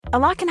A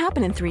lot can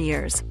happen in 3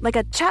 years, like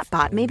a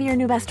chatbot may be your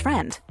new best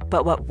friend.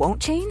 But what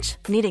won't change?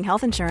 Needing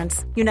health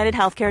insurance. United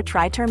Healthcare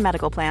Tri-Term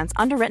Medical Plans,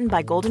 underwritten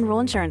by Golden Rule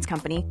Insurance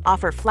Company,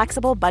 offer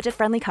flexible,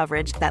 budget-friendly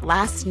coverage that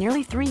lasts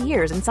nearly 3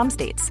 years in some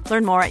states.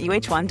 Learn more at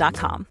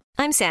uh1.com.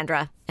 I'm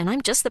Sandra, and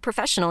I'm just the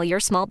professional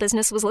your small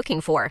business was looking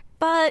for.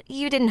 But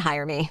you didn't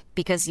hire me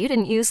because you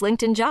didn't use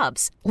LinkedIn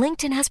Jobs.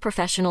 LinkedIn has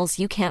professionals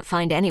you can't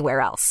find anywhere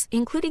else,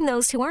 including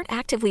those who aren't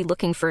actively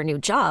looking for a new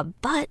job,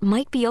 but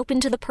might be open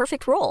to the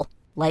perfect role,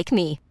 like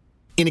me.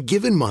 In a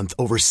given month,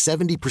 over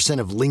 70%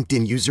 of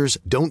LinkedIn users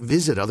don't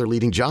visit other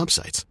leading job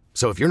sites.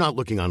 So if you're not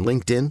looking on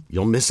LinkedIn,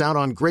 you'll miss out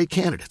on great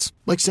candidates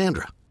like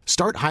Sandra.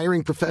 Start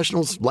hiring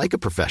professionals like a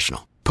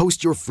professional.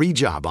 Post your free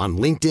job on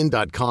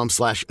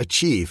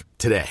linkedin.com/achieve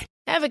today.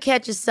 Ever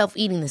catch yourself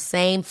eating the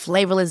same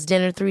flavorless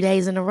dinner 3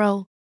 days in a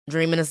row?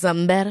 Dreaming of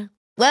something better?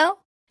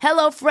 Well,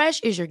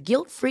 HelloFresh is your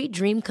guilt-free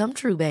dream come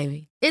true,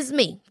 baby. It's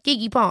me,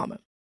 Keke Palmer.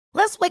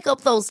 Let's wake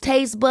up those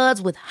taste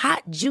buds with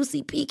hot,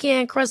 juicy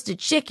pecan-crusted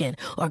chicken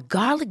or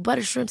garlic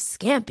butter shrimp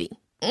scampi.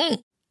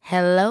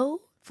 Hello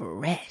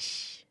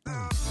Fresh.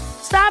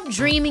 Stop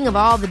dreaming of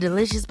all the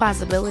delicious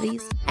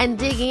possibilities and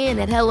dig in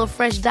at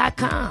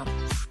HelloFresh.com.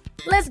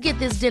 Let's get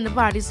this dinner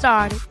party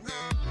started.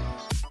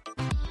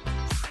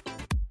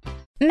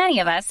 Many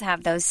of us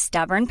have those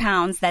stubborn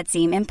pounds that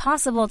seem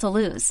impossible to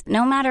lose,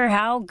 no matter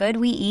how good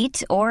we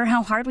eat or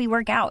how hard we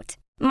work out.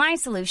 My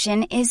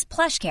solution is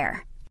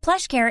PlushCare.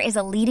 PlushCare is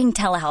a leading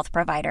telehealth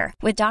provider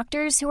with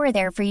doctors who are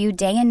there for you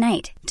day and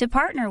night to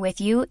partner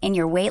with you in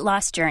your weight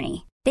loss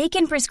journey. They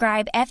can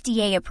prescribe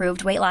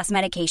FDA-approved weight loss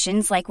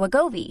medications like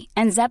Wegovy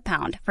and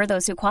Zepbound for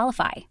those who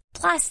qualify.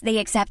 Plus, they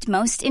accept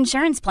most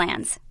insurance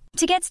plans.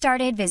 To get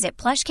started, visit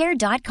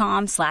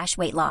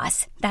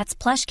plushcare.com/weightloss. That's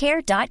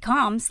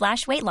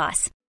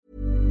plushcare.com/weightloss.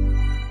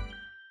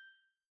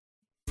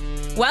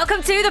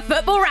 Welcome to the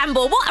Football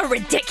Ramble. What a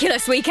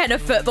ridiculous weekend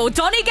of football.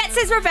 Donny gets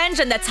his revenge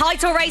and the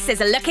title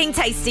races are looking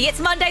tasty.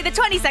 It's Monday the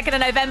 22nd of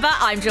November.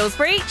 I'm Jules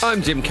Breach.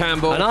 I'm Jim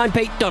Campbell. And I'm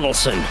Pete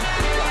Donaldson.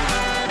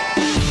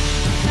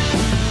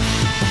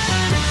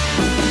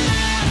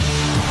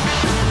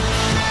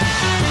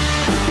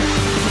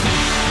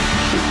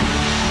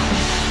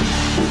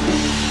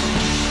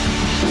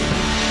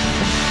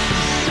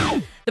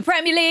 The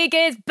Premier League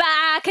is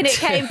back and it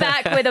came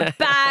back with a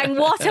bang.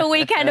 What a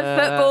weekend of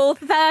football.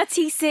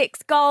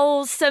 36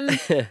 goals, some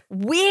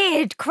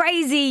weird,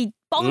 crazy,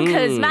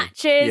 bonkers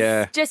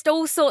matches, just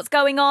all sorts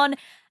going on.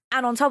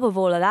 And on top of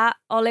all of that,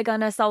 Ole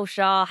Gunnar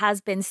Solskjaer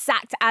has been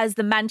sacked as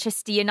the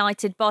Manchester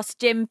United boss.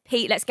 Jim,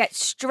 Pete, let's get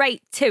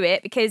straight to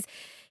it because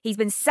he's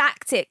been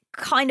sacked. It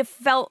kind of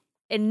felt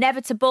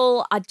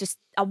inevitable.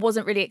 I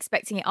wasn't really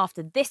expecting it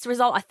after this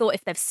result. I thought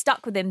if they've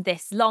stuck with him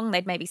this long,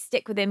 they'd maybe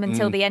stick with him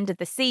until the end of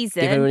the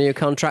season. Give him a new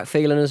contract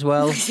feeling as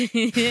well.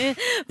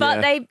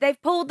 But they've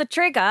pulled the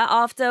trigger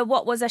after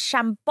what was a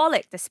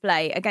shambolic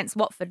display against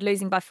Watford,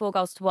 losing by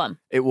 4-1.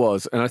 It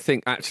was. And I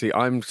think actually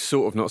I'm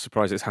sort of not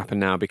surprised it's happened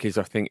now because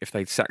I think if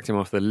they'd sacked him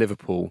after the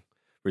Liverpool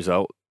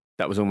result,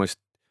 that was almost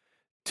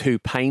too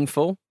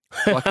painful.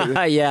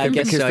 Yeah, I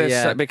guess so,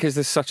 yeah. Because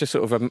there's such a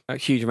sort of a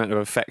huge amount of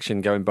affection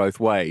going both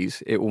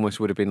ways, it almost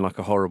would have been like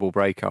a horrible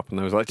breakup. And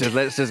I was like,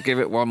 let's just give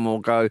it one more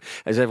go.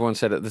 As everyone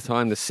said at the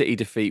time, the City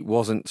defeat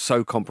wasn't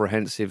so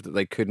comprehensive that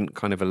they couldn't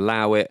kind of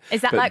allow it. Is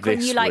that like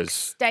when you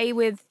stay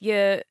with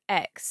your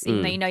ex,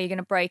 even though you know you're going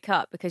to break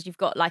up because you've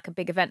got like a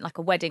big event, like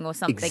a wedding or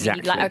something,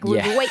 exactly. and you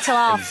we'll wait till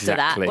after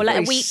that, or like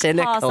a week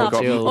past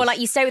after, or like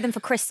you stay with them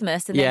for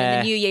Christmas and then in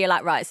the new year you're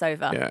like, right, it's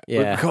over.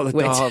 Yeah.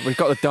 We've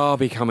got the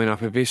derby coming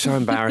up. It'd be so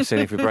embarrassing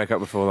if we break up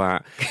before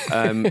that.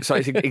 So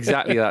it's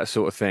exactly that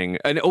sort of thing.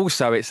 And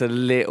also it's a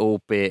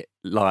little bit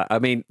like, I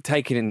mean,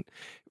 it's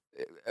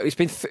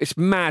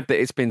mad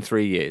that it's been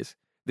 3 years.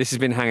 This has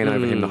been hanging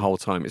over him the whole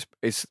time.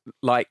 It's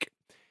like,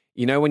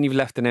 you know, when you've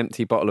left an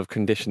empty bottle of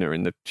conditioner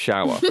in the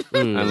shower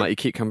and like you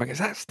keep coming back, is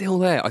that still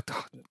there?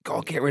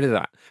 God, get rid of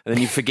that. And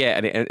then you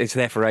forget and it's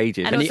there for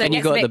ages. And also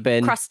you go to the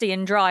bin, crusty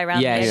and dry around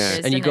the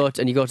edges. And you go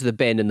to the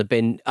bin, and the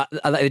bin,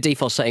 the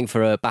default setting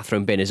for a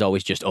bathroom bin is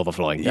always just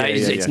overflowing.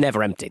 It's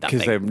never empty, that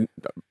thing. Because they're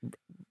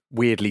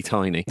weirdly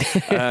tiny.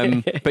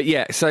 But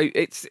yeah, so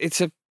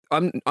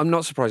I'm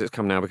not surprised it's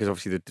come now because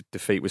obviously the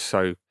defeat was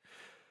so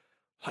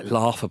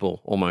laughable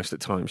almost at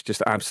times,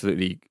 just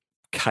absolutely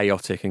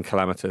chaotic and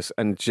calamitous,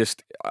 and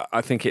just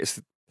I think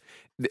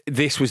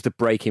this was the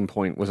breaking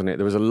point, wasn't it?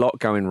 There was a lot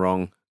going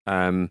wrong,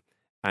 and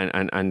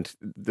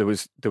there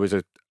was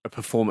a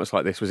performance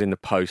like this was in the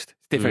post.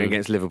 It's different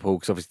against Liverpool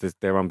because obviously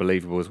they're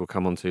unbelievable, as we'll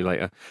come on to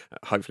later.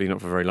 Hopefully not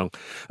for very long.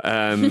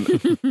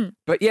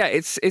 But yeah,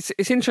 it's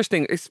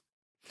interesting.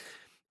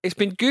 It's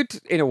been good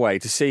in a way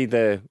to see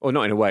or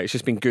not in a way, it's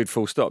just been good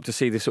full stop to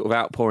see this sort of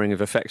outpouring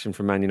of affection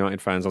from Man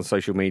United fans on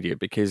social media,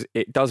 because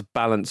it does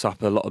balance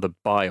up a lot of the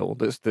bile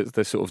that's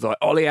the sort of like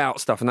Ollie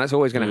out stuff, and that's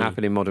always going to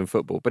happen in modern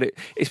football. But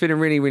it's been a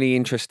really, really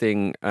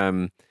interesting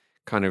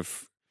kind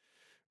of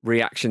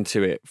reaction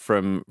to it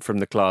from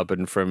the club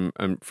and from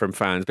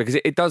fans, because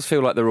it does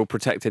feel like they're all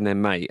protecting their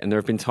mate, and there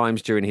have been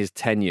times during his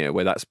tenure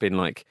where that's been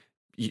like,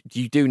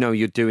 you do know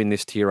you're doing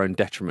this to your own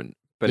detriment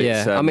But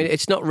yeah, it's, I mean,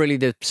 it's not really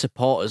the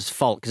supporters'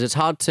 fault because it's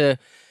hard to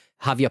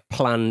have your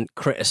plan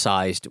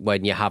criticised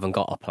when you haven't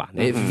got a plan.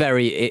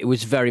 It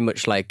was very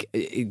much like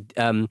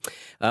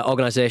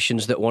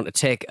organisations that want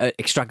to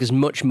extract as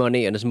much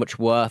money and as much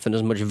worth and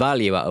as much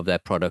value out of their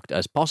product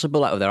as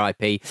possible, out of their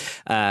IP,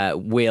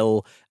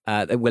 will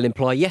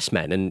employ yes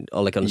men, and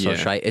Ole Gunnar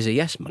Solskjaer is a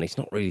yes man. He's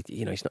not really,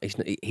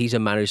 he's a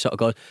man who sort of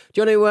goes,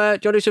 do you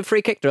want to do some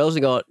free kick drills?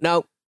 And he goes,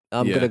 no.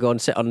 I'm going to go and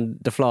sit on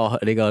the floor.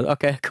 And he goes,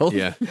 okay, cool.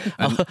 Yeah.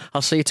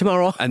 I'll see you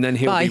tomorrow. And then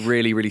he'll Bye. be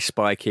really, really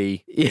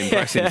spiky in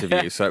press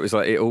interviews. So it was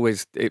like,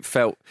 it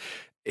felt,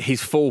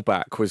 his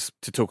fallback was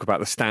to talk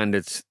about the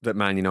standards that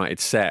Man United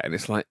set. And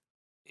it's like,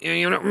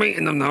 you're not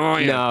meeting them though,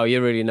 are you? No,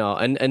 you're really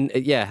not.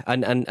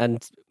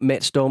 And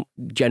mates don't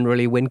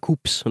generally win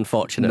coups,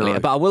 unfortunately. No.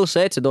 But I will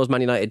say to those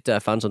Man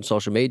United fans on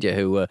social media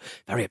who were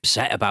very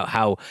upset about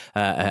how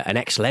an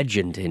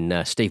ex-legend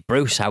in Steve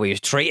Bruce, how he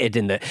was treated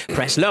in the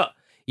press, look,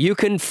 you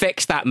can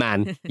fix that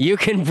man. You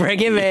can bring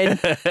him in.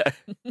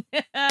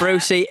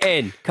 Brucey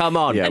in. Come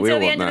on. Yeah, Until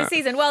the end of the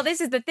season. Well,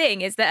 this is the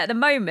thing, is that at the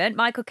moment,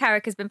 Michael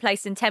Carrick has been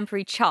placed in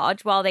temporary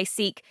charge while they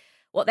seek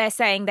what they're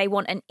saying. They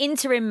want an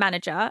interim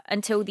manager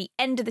until the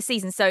end of the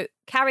season. So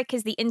Carrick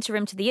is the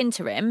interim to the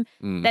interim.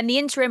 Then the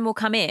interim will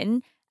come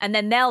in and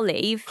then they'll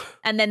leave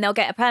and then they'll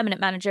get a permanent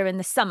manager in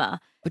the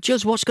summer. But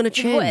just what's going to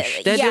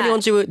change? They're the only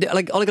ones who were,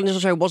 like, Ole Gunnar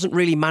Solskjaer wasn't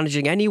really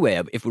managing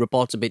anywhere, if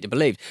reports are to be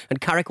believed, and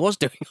Carrick was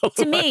doing all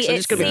the To work, me, so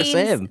it's going to be the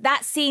same.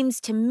 That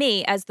seems to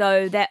me as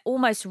though they're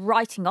almost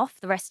writing off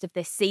the rest of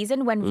this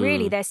season when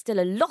really there's still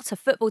a lot of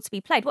football to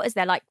be played. What is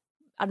there, like,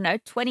 I don't know,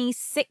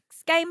 26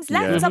 games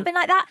left, something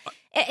like that?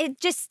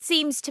 It just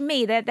seems to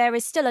me that there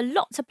is still a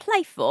lot to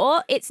play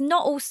for. It's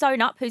not all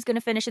sewn up who's going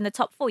to finish in the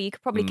top 4. You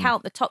could probably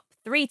count the top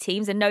 3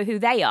 teams and know who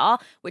they are,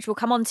 which we'll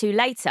come on to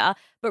later.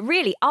 But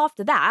really,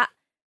 after that,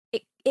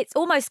 it's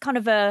almost kind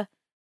of a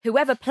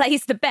whoever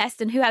plays the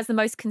best and who has the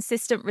most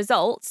consistent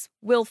results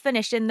will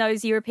finish in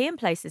those European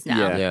places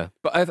now. Yeah.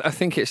 But I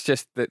think it's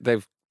just that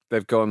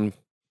they've gone,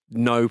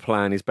 no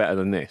plan is better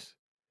than this,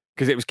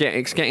 because it's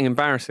getting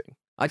embarrassing.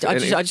 I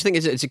just think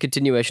it's a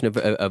continuation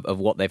of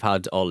what they've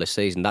had all this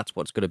season. That's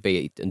what's going to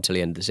be until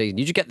the end of the season.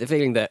 You just get the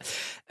feeling that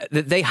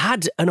they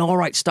had an all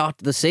right start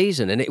to the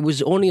season, and it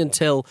was only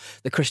until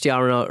the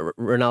Cristiano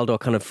Ronaldo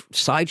kind of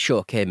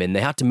sideshow came in, they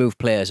had to move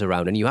players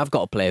around, and you have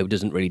got a player who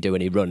doesn't really do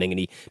any running, and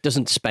he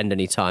doesn't spend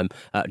any time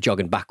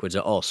jogging backwards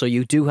at all. So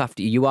you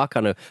are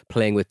kind of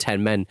playing with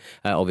 10 men,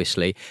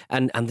 obviously,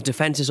 and the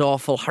defence is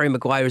awful. Harry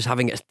Maguire is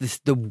having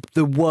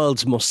the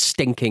world's most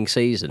stinking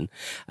season,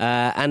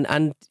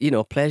 and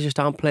players just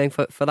aren't playing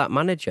for that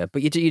manager.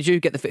 But you do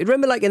get the...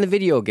 Remember, like in the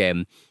video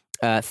game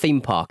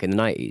Theme Park in the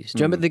Nineties. Do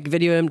you remember the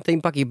video game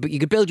Theme Park? You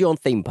could build your own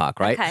theme park,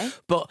 right? Okay.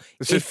 But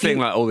It's a thing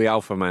like all the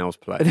alpha males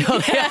play.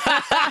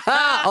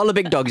 all the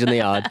big dogs in the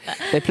yard,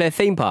 they play a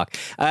theme park.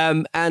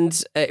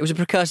 And it was a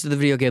precursor to the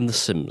video game The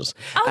Sims.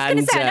 I was going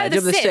to say, I know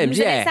The Sims.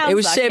 Yeah, it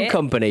was like same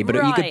company, but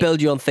you could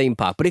build your own theme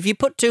park. But if you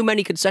put too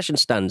many concession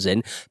stands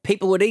in,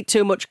 people would eat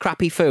too much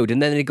crappy food,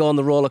 and then they'd go on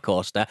the roller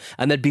coaster,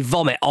 and there'd be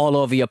vomit all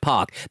over your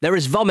park. There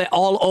is vomit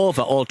all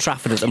over Old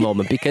Trafford at the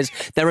moment because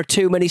there are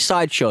too many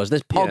sideshows.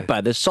 There's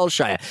Pogba, there's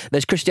Solskjaer,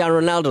 there's Cristiano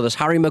Ronaldo, there's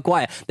Harry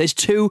Maguire. There's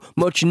too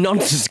much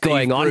nonsense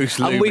going on,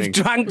 and we've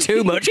drank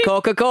too much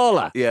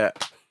Coca-Cola. Yeah.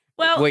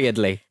 Well,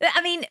 weirdly.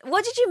 I mean,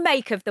 what did you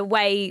make of the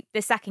way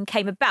the sacking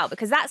came about?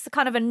 Because that's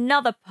kind of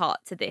another part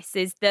to this,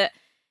 is that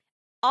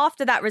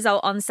after that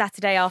result on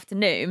Saturday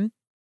afternoon,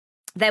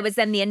 there was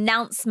then the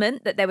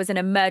announcement that there was an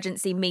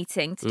emergency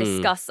meeting to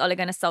discuss Ole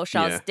Gunnar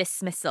Solskjaer's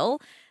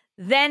dismissal.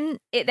 Then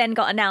it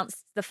got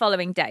announced the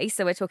following day,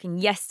 so we're talking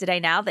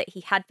yesterday now, that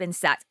he had been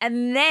sacked.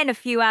 And then a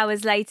few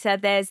hours later,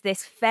 there's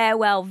this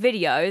farewell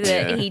video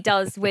that he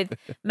does with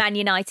Man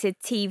United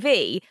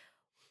TV.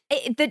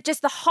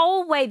 Just the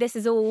whole way this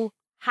has all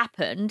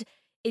happened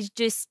is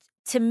just,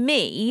 to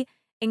me,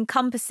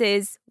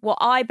 encompasses what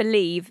I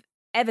believe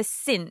ever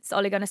since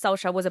Ole Gunnar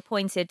Solskjaer was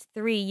appointed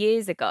 3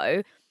 years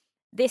ago,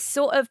 this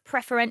sort of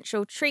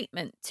preferential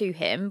treatment to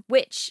him,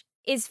 which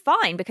is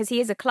fine because he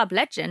is a club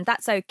legend.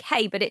 That's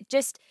okay. But it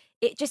just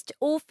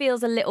all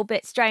feels a little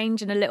bit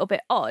strange and a little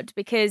bit odd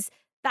because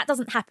that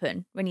doesn't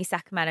happen when you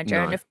sack a manager.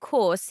 No. And of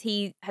course,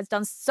 he has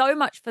done so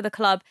much for the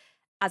club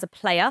as a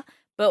player,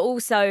 but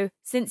also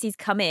since he's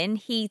come in,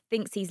 he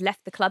thinks he's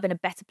left the club in a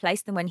better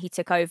place than when he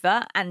took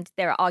over. And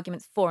there are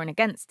arguments for and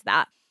against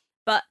that.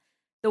 But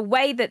the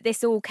way that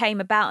this all came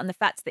about and the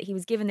fact that he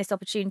was given this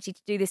opportunity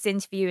to do this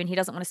interview and he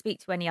doesn't want to speak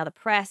to any other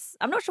press,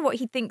 I'm not sure what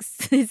he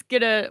thinks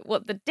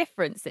what the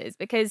difference is,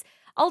 because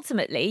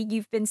ultimately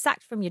you've been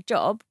sacked from your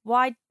job.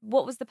 What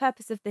was the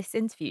purpose of this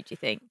interview, do you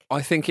think?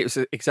 I think it was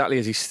exactly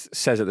as he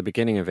says at the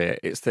beginning of it.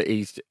 It's that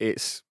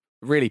it's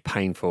really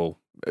painful,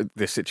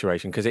 this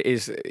situation, because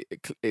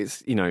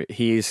it's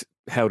he is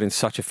held in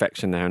such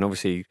affection now, and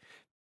obviously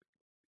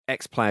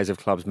ex-players of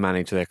clubs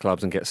manage their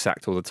clubs and get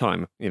sacked all the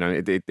time. You know,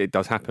 it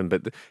does happen,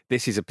 but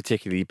this is a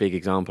particularly big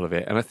example of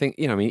it. And I think,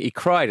 you know, I mean, he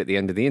cried at the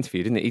end of the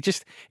interview, didn't he?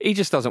 He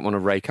just doesn't want to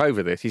rake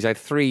over this. He's had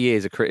 3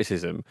 years of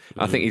criticism.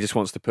 I think he just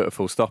wants to put a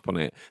full stop on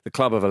it. The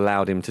club have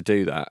allowed him to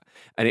do that,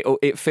 and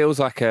it feels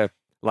like a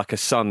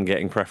son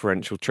getting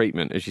preferential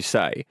treatment, as you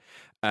say.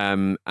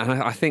 And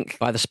I think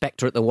by the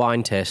spectre at the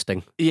wine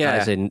tasting,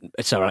 as in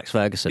Sir Alex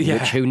Ferguson, Yeah,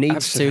 which who needs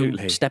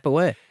absolutely. to step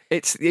away.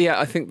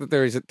 I think that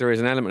there is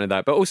an element of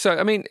that, but also,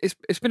 I mean,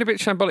 it's been a bit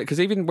shambolic because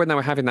even when they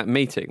were having that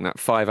meeting, that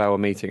 5-hour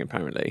meeting,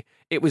 apparently,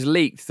 it was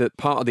leaked that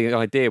part of the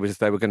idea was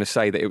they were going to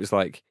say that it was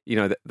like, you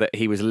know, that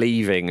he was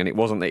leaving and it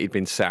wasn't that he'd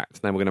been sacked.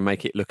 And they were going to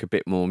make it look a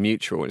bit more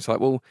mutual. It's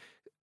like, well,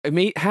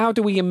 how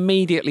do we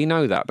immediately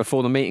know that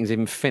before the meeting's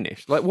even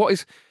finished? Like,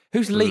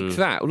 who's leaked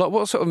that? Like,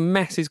 what sort of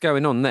mess is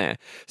going on there?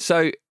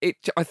 So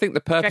I think the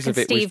purpose of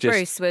it Steve was just...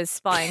 Bruce was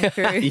spying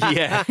through.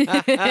 Yeah.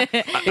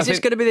 Is this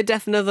going to be the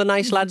death of the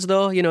nice lads,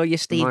 though? You know, your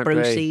Steve Might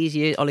Bruceys,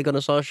 your Ole Gunnar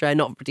Solskjaer,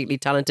 not particularly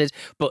talented,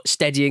 but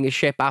steadying a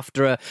ship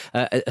after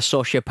a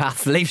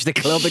sociopath leaves the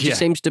club. It just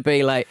seems to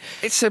be like...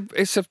 It's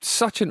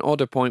such an odd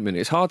appointment.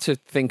 It's hard to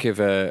think of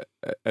a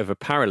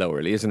parallel,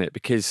 really, isn't it?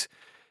 Because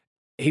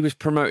he was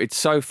promoted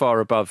so far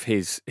above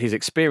his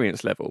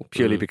experience level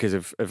purely because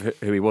of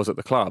who he was at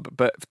the club.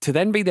 But to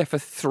then be there for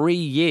 3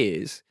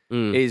 years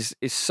is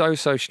so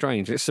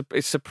strange. It's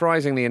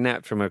surprisingly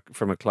inept from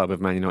a club of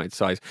Man United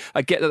size.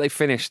 I get that they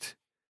finished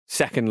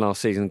second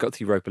last season, got to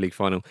the Europa League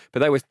final, but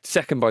they were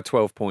second by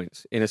 12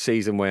 points in a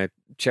season where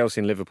Chelsea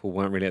and Liverpool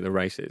weren't really at the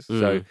races.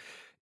 So,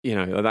 you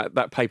know,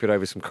 that papered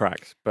over some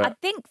cracks. But I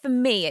think for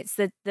me, it's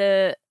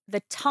the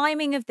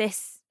timing of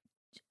this,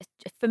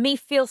 for me,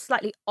 feels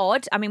slightly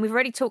odd. I mean, we've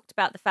already talked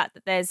about the fact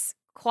that there's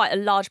quite a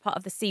large part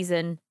of the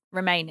season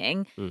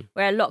remaining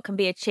where a lot can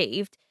be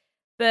achieved.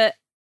 But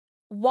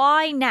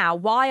why now?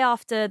 Why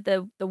after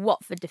the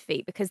Watford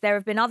defeat? Because there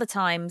have been other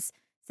times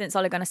since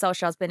Ole Gunnar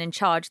Solskjaer's been in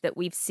charge that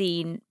we've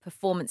seen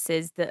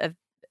performances that have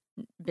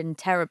been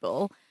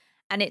terrible.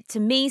 And it, to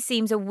me,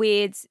 seems a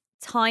weird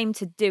time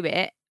to do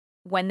it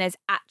when there's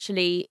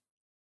actually,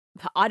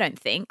 I don't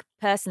think,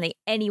 personally,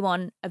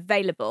 anyone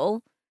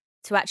available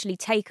to actually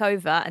take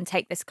over and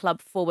take this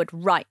club forward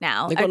right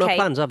now. They've got no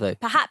plans, have they?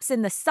 Perhaps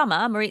in the summer,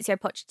 Mauricio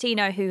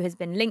Pochettino, who has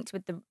been linked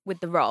with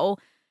the role,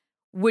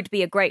 would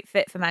be a great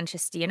fit for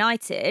Manchester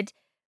United,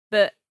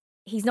 but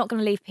he's not going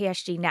to leave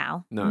PSG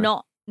now.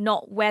 No.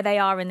 Not where they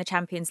are in the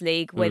Champions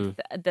League with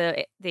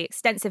the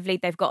extensive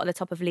lead they've got at the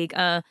top of League.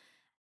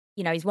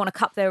 You know, he's won a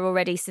cup there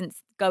already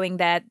since going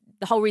there.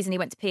 The whole reason he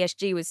went to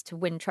PSG was to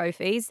win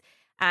trophies,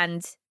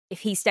 and if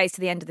he stays to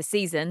the end of the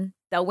season,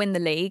 they'll win the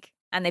league.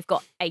 And they've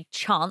got a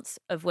chance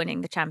of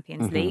winning the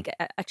Champions League,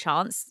 a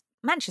chance.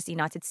 Manchester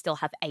United still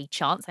have a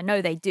chance. I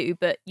know they do,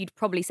 but you'd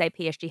probably say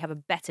PSG have a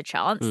better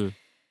chance.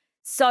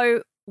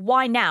 So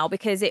why now?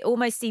 Because it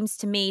almost seems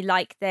to me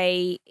like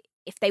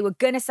if they were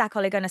going to sack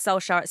Ole Gunnar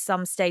Solskjaer at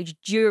some stage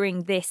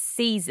during this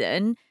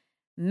season,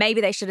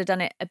 maybe they should have done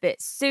it a bit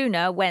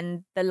sooner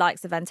when the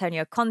likes of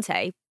Antonio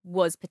Conte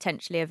was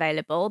potentially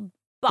available.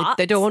 But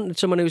they don't want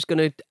someone who's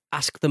going to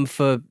ask them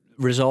for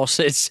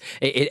resources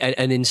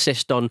and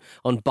insist on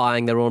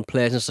buying their own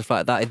players and stuff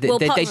like that. They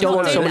don't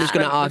want someone who's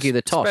going to argue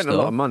the toss. Spent a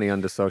lot of money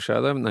under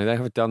Solskjaer, haven't they? They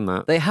have done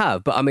that. They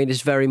have, but I mean,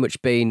 it's very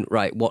much been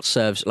right. What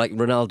serves, like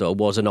Ronaldo,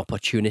 was an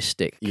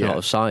opportunistic kind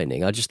of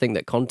signing. I just think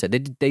that Conte,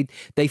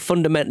 they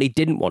fundamentally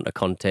didn't want a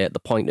Conte at the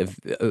point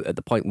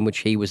in which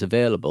he was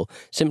available,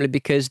 simply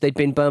because they'd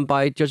been burned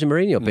by Jose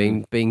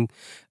Mourinho being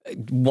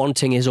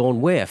wanting his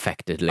own way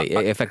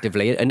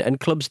effectively, and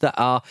clubs that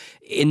are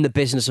in the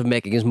business of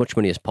making as much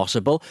money as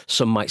possible.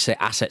 Some might say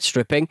asset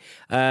stripping.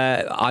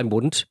 I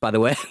wouldn't, by the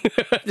way,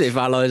 if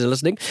our lawyers are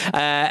listening.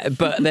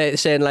 But they're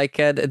saying like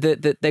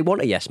they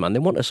want a yes man. They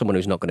want someone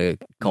who's not going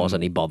to cause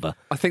any bother.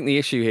 I think the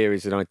issue here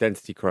is an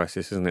identity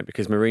crisis, isn't it?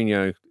 Because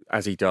Mourinho,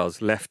 as he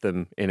does, left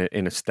them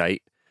in a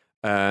state.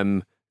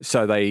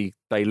 So they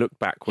look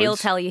backwards. He'll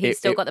tell you he's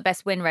still got the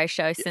best win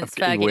ratio since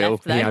Fergie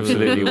left, though. He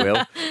absolutely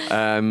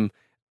will.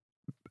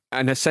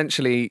 And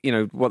essentially, you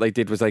know, what they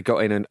did was they got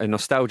in a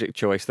nostalgic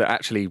choice that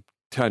actually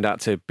turned out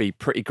to be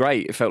pretty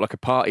great. It felt like a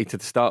party to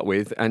start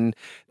with, and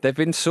they've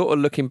been sort of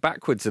looking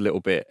backwards a little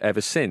bit ever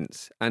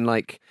since. And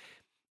like,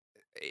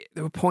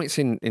 there were points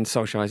in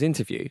Solskjaer's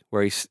interview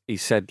where he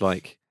said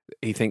like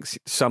he thinks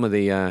some of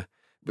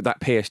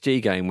that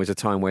PSG game was a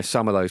time where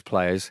some of those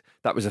players,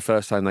 that was the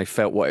first time they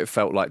felt what it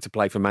felt like to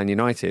play for Man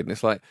United. And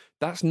it's like,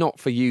 that's not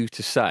for you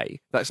to say.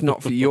 That's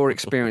not for your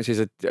experiences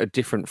are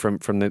different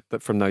from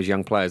those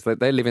young players.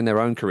 They're living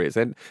their own careers.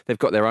 They've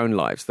got their own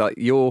lives. Like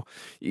your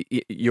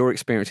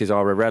experiences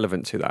are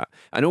irrelevant to that.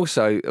 And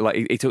also, like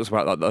he talks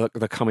about like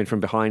the coming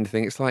from behind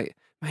thing. It's like,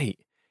 mate,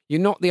 you're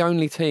not the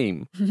only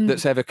team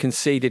that's ever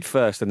conceded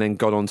first and then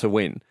got on to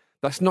win.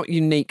 That's not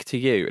unique to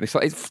you. And it's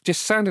like, it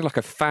just sounded like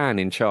a fan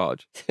in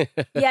charge.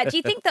 Yeah, do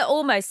you think that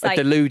almost like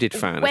a deluded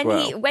fan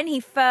when he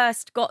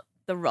first got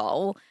the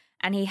role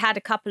and he had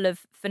a couple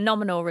of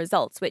phenomenal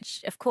results,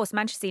 which of course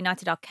Manchester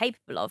United are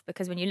capable of,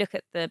 because when you look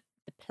at the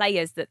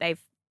players that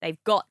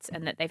they've got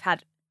and that they've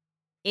had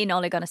in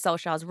Ole Gunnar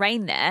Solskjaer's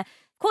reign there.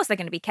 Of course, they're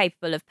going to be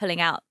capable of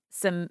pulling out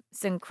some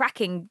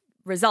cracking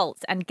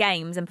results and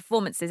games and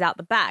performances out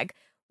the bag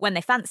when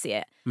they fancy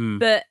it.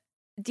 But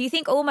do you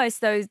think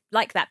almost those,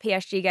 like that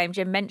PSG game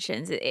Jim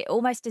mentions, it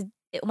almost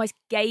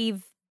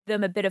gave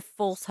them a bit of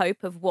false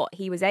hope of what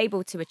he was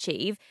able to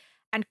achieve?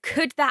 And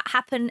could that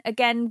happen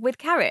again with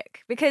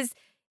Carrick? Because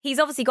he's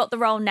obviously got the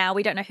role now.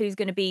 We don't know who's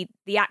going to be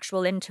the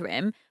actual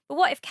interim. But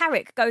what if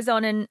Carrick goes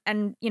on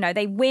and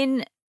they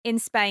win in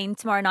Spain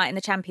tomorrow night in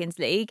the Champions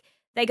League?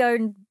 They go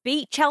and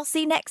beat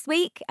Chelsea next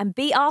week and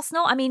beat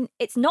Arsenal. I mean,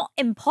 it's not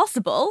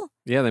impossible.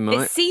 Yeah, they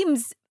might. It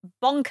seems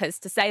bonkers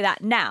to say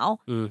that now.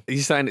 Are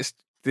you saying this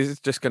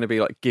is just going to be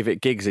like Give It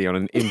Giggsy on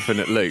an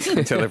infinite loop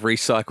until they've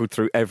recycled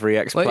through every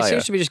ex-player? Well, it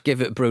seems to be just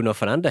Give It Bruno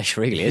Fernandes,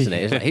 really, isn't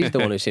it? He's the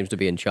one who seems to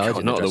be in charge.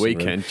 God, not the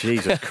weekend.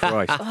 Jesus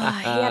Christ. He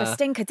had a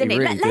stinker, didn't he?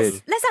 Really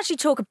did. Let's actually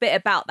talk a bit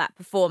about that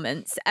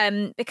performance,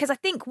 because I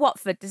think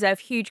Watford deserve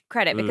huge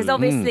credit, because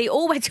obviously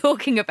all we're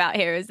talking about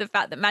here is the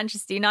fact that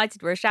Manchester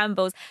United were a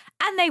shambles,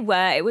 and they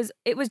were.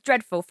 It was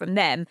dreadful from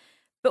them,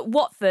 but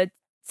Watford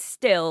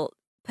still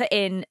put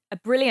in a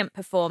brilliant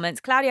performance.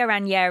 Claudio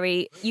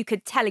Ranieri, you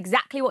could tell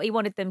exactly what he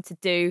wanted them to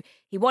do.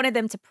 He wanted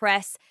them to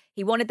press.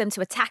 He wanted them to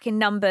attack in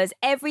numbers.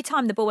 Every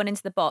time the ball went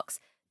into the box,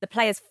 the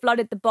players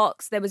flooded the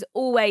box. There was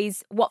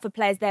always Watford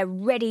players there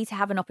ready to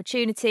have an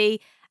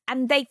opportunity,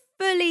 and they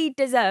fully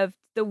deserved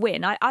the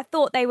win. I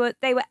thought they were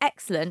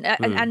excellent,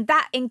 and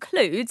that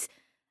includes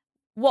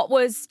what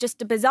was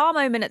just a bizarre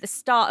moment at the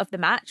start of the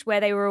match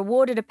where they were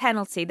awarded a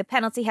penalty. The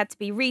penalty had to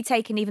be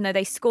retaken even though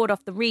they scored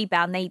off the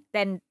rebound. They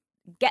then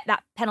get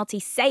that penalty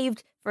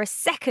saved for a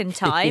second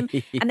time,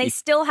 and they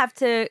still have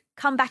to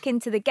come back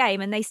into the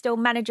game, and they still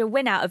manage a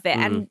win out of it.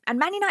 And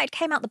Man United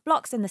came out the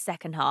blocks in the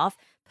second half,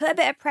 put a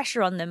bit of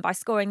pressure on them by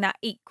scoring that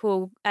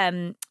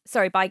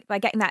by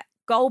getting that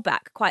goal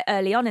back quite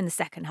early on in the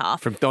second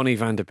half. From Donny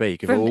van der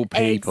Beek, of all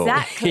people.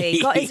 Exactly.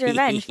 Got his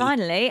revenge,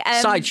 finally.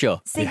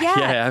 Sideshow. So,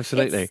 Yeah,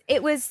 absolutely.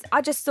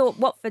 I just thought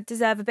Watford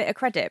deserve a bit of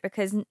credit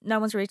because no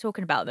one's really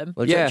talking about them.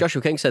 Well,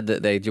 Joshua King said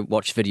that they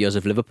watched videos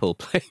of Liverpool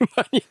playing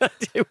Man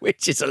United,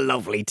 which is a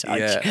lovely touch.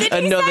 Yeah. Did he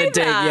Another say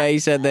dig. that? Yeah, he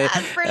said that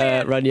That's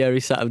brilliant.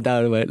 Ranieri sat him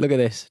down and went, look at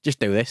this, just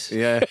do this.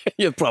 Yeah.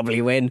 You'll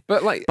probably win.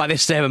 But like by the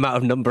same amount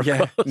of number of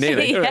goals.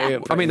 nearly. Yeah.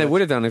 I mean, they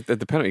would have done if the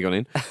penalty gone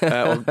in.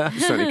 Or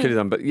certainly could have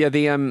done. But yeah,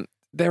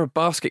 they're a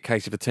basket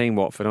case of a team,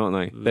 Watford, aren't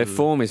they? Their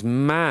form is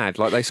mad.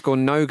 Like, they score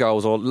no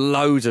goals or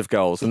loads of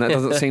goals, and that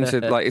doesn't seem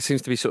to it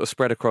seems to be sort of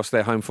spread across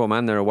their home form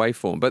and their away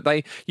form. But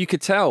you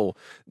could tell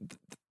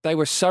they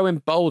were so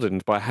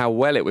emboldened by how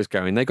well it was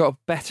going. They got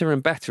better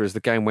and better as the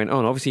game went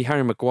on. Obviously,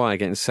 Harry Maguire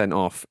getting sent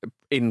off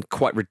in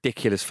quite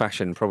ridiculous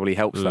fashion probably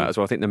helps that as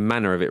well. I think the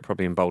manner of it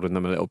probably emboldened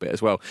them a little bit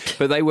as well.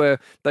 But they were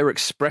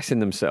expressing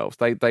themselves.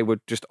 They were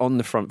just on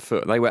the front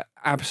foot. They were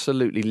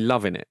absolutely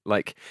loving it.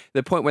 Like,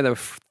 the point where they were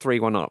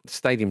 3-1 up, the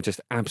stadium just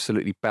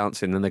absolutely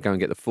bouncing, and they go and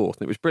get the fourth.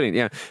 And it was brilliant.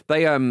 Yeah,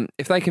 they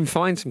if they can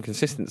find some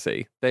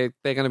consistency, they're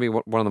going to be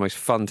one of the most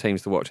fun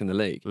teams to watch in the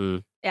league.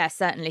 Yeah,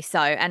 certainly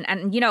so.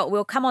 And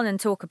we'll come on and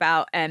talk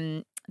about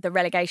the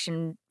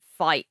relegation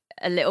fight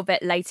a little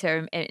bit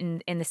later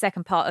in the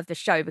second part of the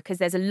show, because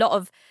there's a lot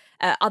of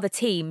other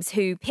teams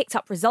who picked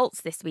up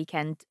results this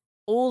weekend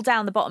all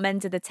down the bottom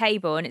end of the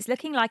table, and it's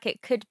looking like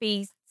it could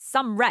be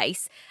some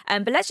race.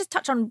 But let's just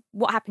touch on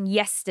what happened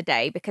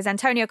yesterday, because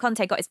Antonio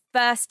Conte got his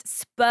first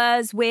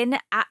Spurs win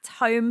at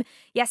home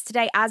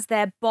yesterday as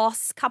their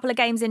boss. Couple of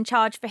games in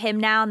charge for him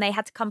now, and they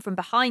had to come from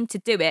behind to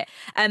do it.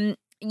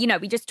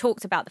 We just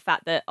talked about the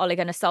fact that Ole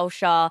Gunnar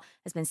Solskjaer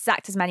has been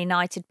sacked as Man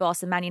United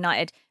boss, and Man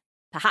United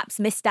perhaps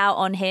missed out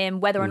on him,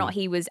 whether or not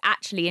he was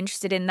actually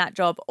interested in that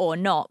job or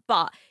not.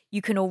 But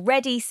you can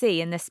already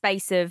see in the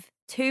space of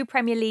 2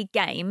 Premier League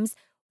games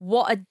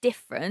what a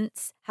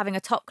difference having a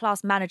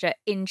top-class manager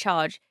in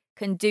charge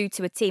can do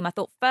to a team. I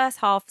thought first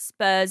half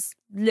Spurs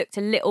looked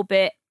a little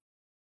bit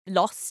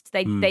lost.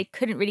 They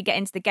couldn't really get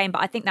into the game,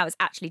 but I think that was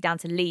actually down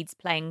to Leeds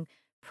playing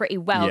pretty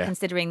well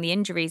considering the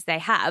injuries they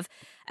have.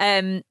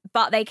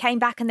 But they came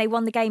back and they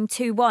won the game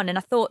 2-1. And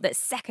I thought that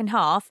second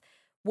half,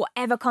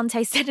 whatever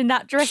Conte said in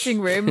that dressing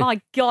room,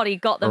 my God, he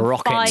got them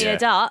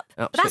fired up.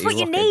 But that's what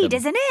you need,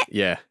 isn't it?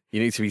 Yeah. You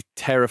need to be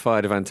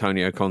terrified of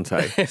Antonio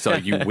Conte so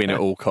you win at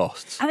all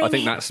costs. I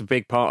think that's a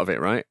big part of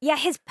it, right? Yeah,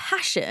 his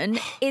passion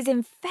is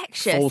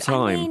infectious. Full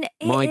time.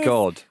 My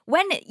God.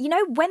 When they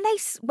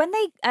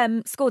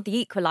scored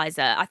the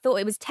equaliser, I thought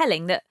it was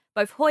telling that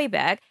both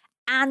Højbjerg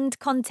and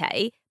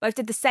Conte both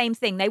did the same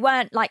thing. They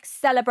weren't like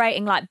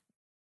celebrating, like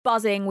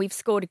buzzing, we've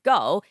scored a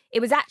goal.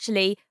 It was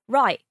actually,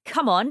 right,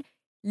 come on,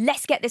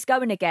 let's get this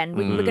going again.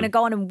 We're going to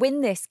go on and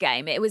win this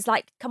game. It was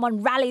like, come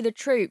on, rally the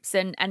troops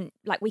and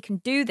like, we can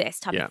do this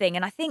type of thing.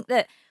 And I think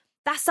that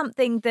that's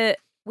something that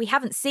we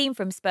haven't seen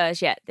from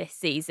Spurs yet this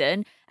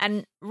season.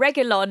 And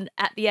Reguilón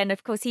at the end,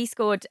 of course, he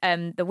scored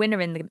the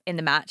winner in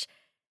the match.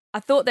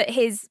 I thought that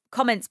his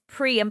comments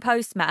pre and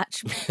post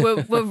match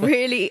were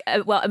really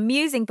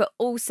amusing, but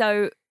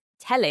also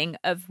telling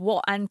of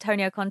what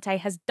Antonio Conte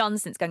has done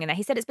since going in there.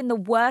 He said it's been the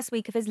worst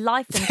week of his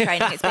life in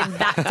training. It's been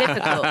that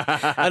difficult.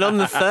 And on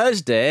the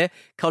Thursday,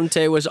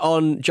 Conte was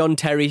on John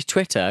Terry's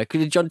Twitter.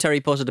 John Terry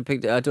posted a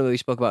picture, I don't know if we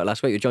spoke about it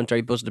last week, but John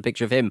Terry posted a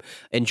picture of him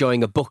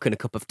enjoying a book and a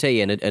cup of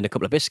tea and a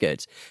couple of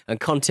biscuits. And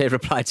Conte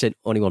replied saying,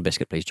 "Only one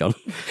biscuit, please, John."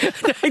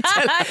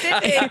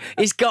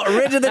 He's got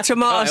rid of the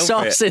tomato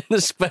sauce in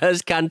the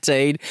Spurs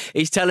canteen.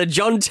 He's telling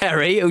John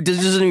Terry, who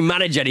doesn't even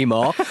manage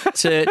anymore,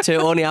 to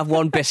only have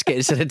one biscuit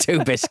instead of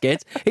two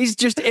biscuits. He's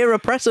just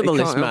irrepressible,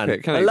 this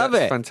man. I love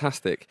it.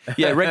 Fantastic.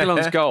 Yeah,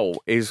 Reguilón's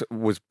goal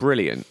was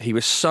brilliant. He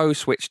was so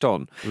switched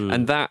on.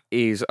 And that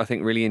is, I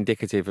think, really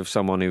indicative of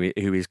someone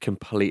who is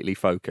completely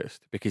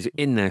focused, because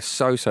in there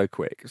so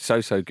quick,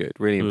 so good,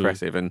 really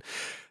impressive. And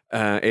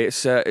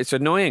it's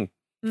annoying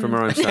from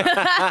our own side.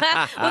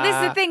 Well, this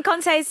is the thing.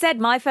 Conte has said,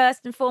 my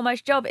first and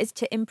foremost job is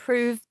to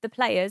improve the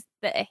players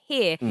that are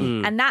here.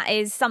 And that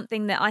is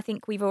something that I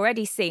think we've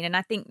already seen. And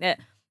I think that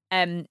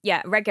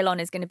Reguilón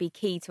is going to be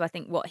key to, I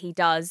think, what he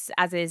does,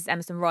 as is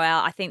Emerson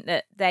Royal. I think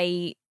that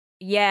I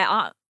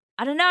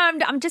don't know,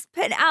 I'm just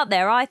putting it out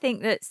there. I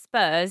think that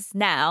Spurs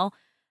now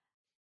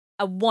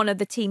are one of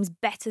the teams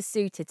better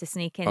suited to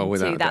sneak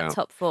into that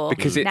top four.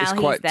 Because it's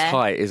quite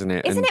tight, isn't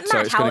it? Isn't it mad so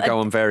it's going to go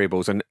on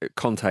variables, and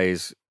Conte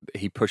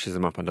he pushes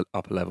them up a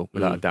level,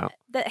 without a doubt.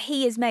 That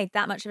he has made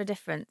that much of a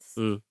difference.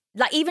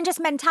 Like, even just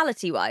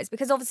mentality-wise,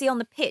 because obviously on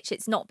the pitch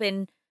there's not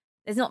been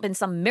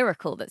some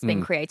miracle that's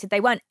been created. They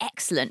weren't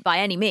excellent by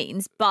any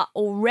means, but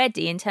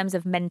already in terms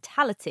of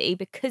mentality,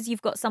 because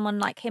you've got someone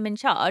like him in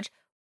charge,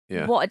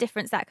 what a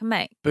difference that can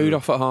make. Booed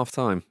off at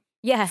half-time.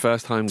 Yeah.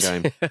 First home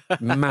game.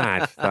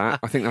 Mad, that.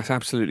 I think that's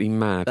absolutely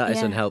mad. That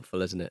is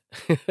unhelpful, isn't it?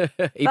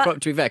 To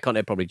be fair,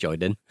 Conte probably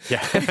joined in.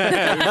 Yeah. He's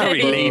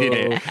probably leading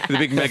it with a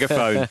big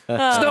megaphone. It's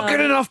not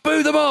good enough,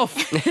 boo them off!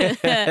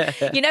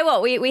 You know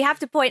what? We have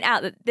to point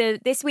out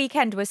that this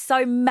weekend was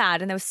so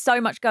mad and there was so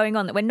much going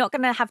on that we're not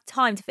going to have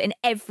time to fit in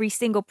every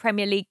single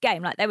Premier League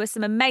game. Like, there were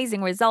some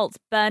amazing results.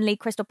 Burnley,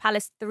 Crystal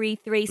Palace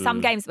 3-3.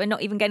 Some games that we're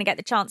not even going to get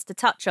the chance to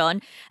touch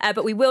on.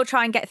 But we will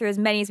try and get through as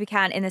many as we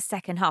can in the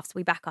second half. So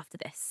we'll be back after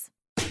this.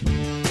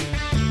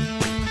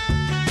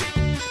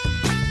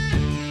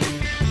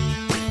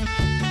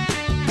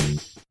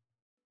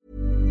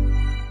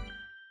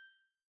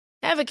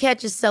 Ever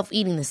catch yourself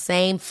eating the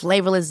same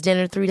flavorless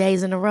dinner 3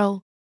 days in a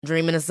row?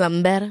 Dreaming of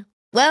something better?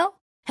 Well,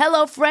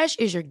 HelloFresh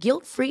is your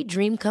guilt-free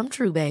dream come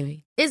true,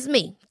 baby. It's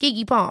me,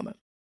 Keke Palmer.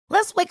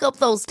 Let's wake up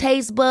those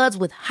taste buds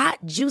with hot,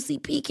 juicy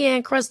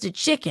pecan-crusted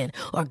chicken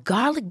or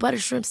garlic butter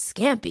shrimp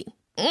scampi.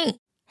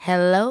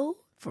 Hello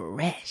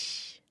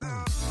Fresh.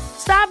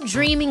 Stop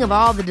dreaming of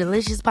all the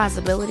delicious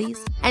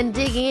possibilities and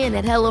dig in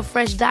at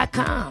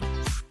HelloFresh.com.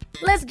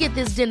 Let's get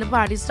this dinner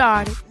party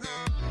started.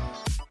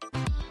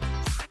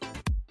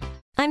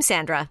 I'm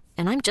Sandra,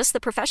 and I'm just the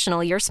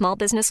professional your small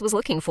business was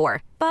looking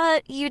for.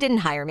 But you didn't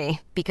hire me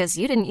because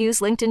you didn't use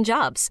LinkedIn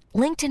Jobs.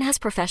 LinkedIn has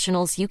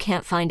professionals you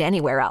can't find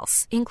anywhere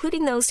else,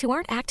 including those who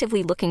aren't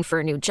actively looking for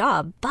a new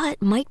job,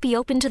 but might be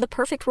open to the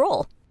perfect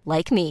role,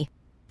 like me.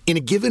 In a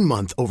given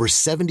month, over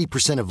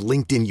 70% of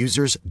LinkedIn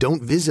users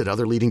don't visit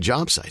other leading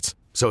job sites.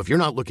 So if you're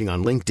not looking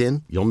on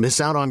LinkedIn, you'll miss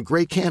out on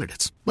great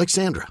candidates like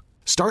Sandra.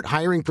 Start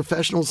hiring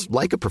professionals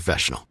like a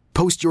professional.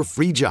 Post your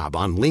free job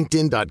on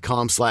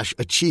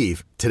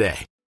linkedin.com/achieve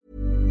today.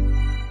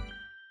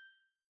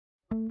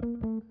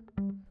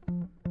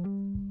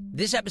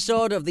 This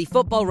episode of the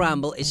Football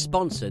Ramble is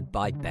sponsored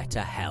by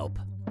BetterHelp.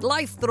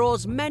 Life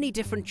throws many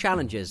different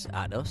challenges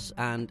at us,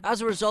 and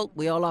as a result,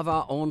 we all have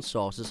our own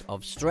sources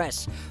of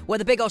stress.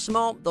 Whether big or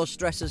small, those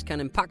stresses can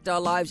impact our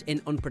lives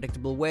in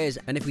unpredictable ways,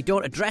 and if we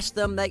don't address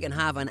them, they can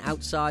have an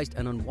outsized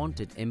and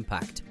unwanted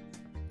impact.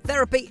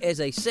 Therapy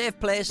is a safe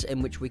place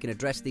in which we can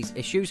address these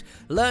issues,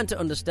 learn to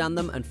understand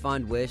them, and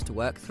find ways to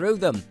work through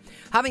them.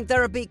 Having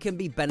therapy can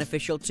be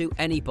beneficial to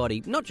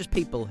anybody, not just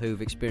people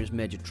who've experienced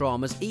major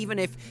traumas, even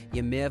if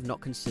you may have not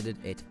considered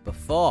it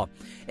before.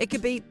 It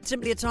could be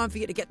simply a time for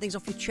you to get things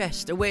off your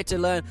chest, a way to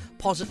learn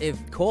positive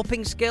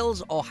coping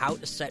skills, or how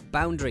to set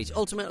boundaries.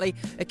 Ultimately,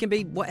 it can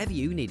be whatever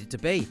you need it to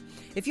be.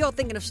 If you're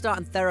thinking of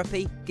starting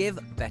therapy, give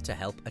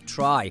BetterHelp a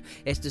try.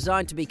 It's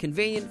designed to be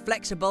convenient,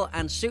 flexible,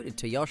 and suited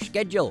to your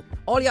schedule.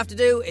 All you have to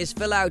do is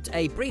fill out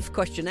a brief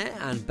questionnaire,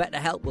 and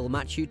BetterHelp will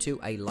match you to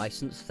a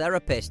licensed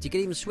therapist. You can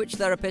even switch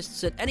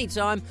therapists at any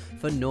time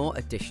for no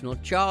additional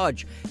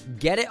charge.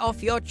 Get it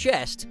off your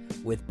chest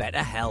with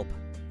BetterHelp.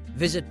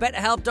 Visit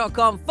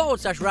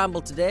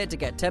betterhelp.com/ramble today to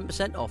get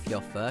 10% off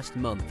your first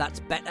month. That's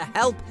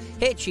BetterHelp,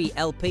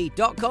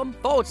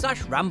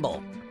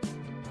 HELP.com/ramble.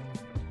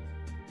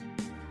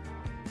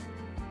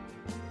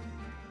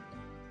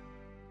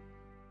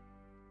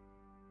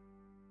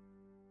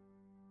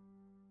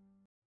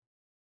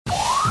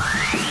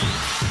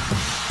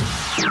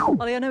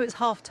 Ollie, I know it's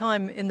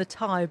half-time in the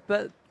tie,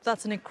 but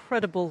that's an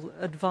incredible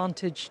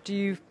advantage. Do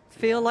you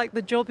feel like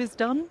the job is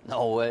done?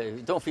 No,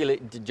 I don't feel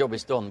the job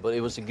is done, but it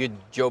was a good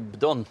job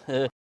done.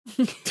 I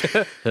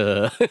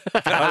love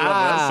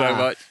that so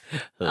much.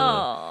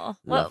 Oh,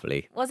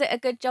 lovely. Was it a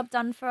good job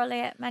done for Ollie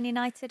at Man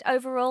United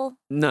overall?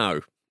 No.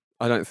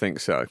 I don't think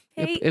so.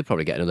 He'll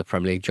probably get another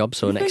Premier League job,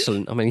 so an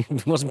excellent... I mean,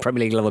 he wasn't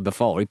Premier League level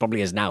before. He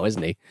probably is now,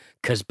 isn't he?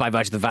 Because by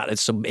virtue of the fact that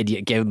some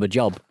idiot gave him a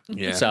job.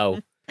 Yeah. So...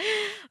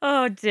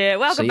 Oh dear.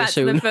 Welcome back to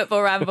soon. the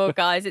Football Ramble,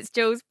 guys. It's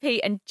Jules,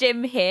 Pete and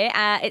Jim here.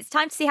 It's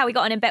time to see how we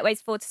got on in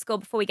Betway's Forward to Score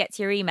before we get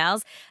to your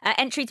emails.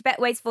 Entry to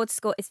Betway's Forward to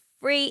Score is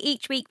free.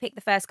 Each week, pick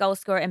the first goal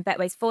scorer in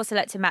Betway's 4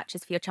 selected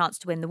matches for your chance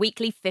to win the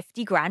weekly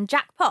 50 grand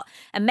jackpot.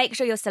 And make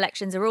sure your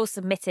selections are all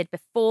submitted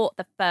before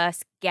the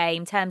first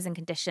game. Terms and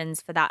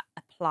conditions for that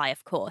apply,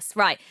 of course.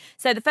 Right.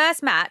 So the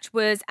first match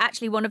was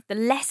actually one of the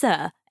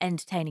lesser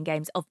entertaining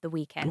games of the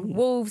weekend.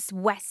 Wolves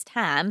West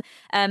Ham.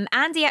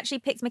 Andy actually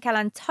picked Mikel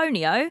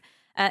Antonio.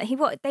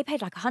 They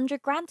paid like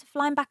 100 grand to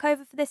fly him back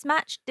over for this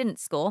match. Didn't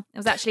score. It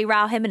was actually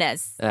Raul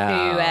Jimenez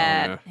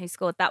who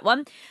scored that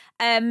one.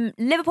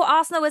 Liverpool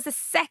Arsenal was the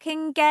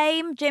second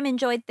game. Jim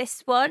enjoyed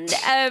this one.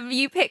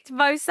 You picked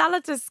Mo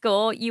Salah to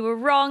score. You were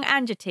wrong,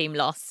 and your team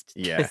lost.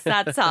 Yeah.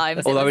 Sad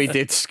times. Although he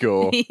did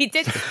score. He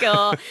did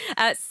score.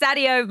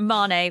 Sadio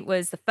Mane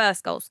was the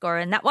first goal scorer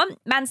in that one.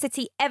 Man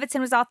City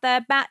Everton was our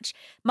third match.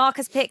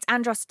 Marcus picked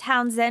Andros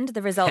Townsend.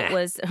 The result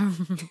was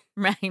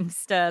Raheem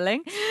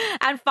Sterling.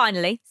 And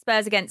finally,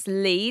 Spurs against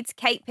Leeds.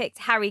 Kate picked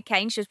Harry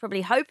Kane. She was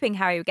probably hoping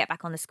Harry would get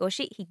back on the score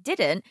sheet. He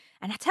didn't.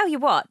 And I tell you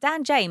what,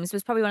 Dan James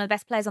was probably one of the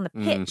best players on the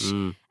pitch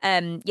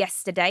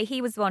yesterday.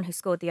 He was the one who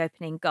scored the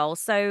opening goal.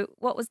 So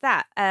what was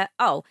that?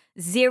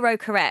 0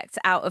 correct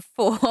out of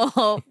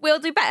 4. We'll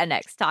do better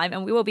next time,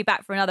 and we will be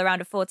back for another round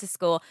of 4 to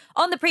score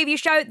on the preview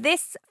show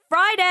this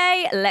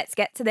Friday. Let's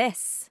get to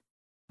this.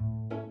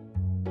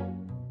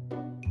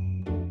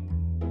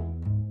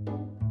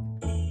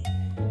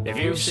 If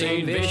you've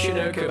seen Vish in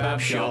a kebab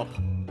shop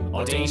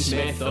or Dean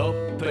Smith up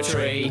a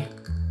tree,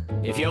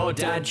 if your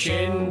dad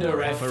chinned a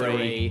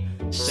referee,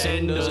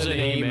 send us an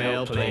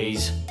email,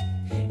 please.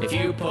 If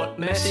you put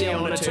Messi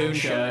on a Toon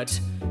shirt,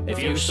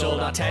 if you sold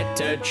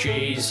Arteta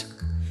cheese,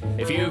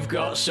 if you've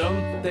got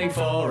something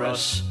for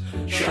us,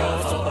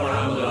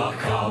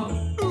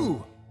 showfootballaround.com.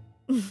 Ooh!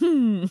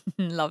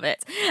 Love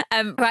it.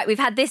 Right, we've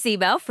had this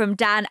email from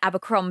Dan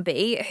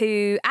Abercrombie,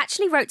 who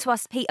actually wrote to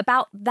us, Pete,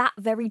 about that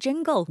very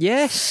jingle.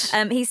 Yes.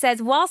 He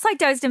says, whilst I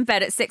dozed in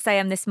bed at 6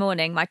 a.m. this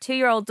morning, my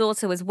 2-year-old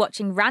daughter was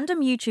watching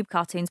random YouTube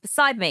cartoons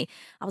beside me.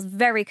 I was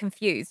very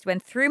confused when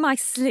through my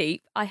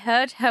sleep, I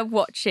heard her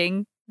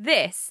watching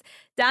this.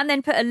 Dan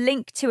then put a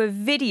link to a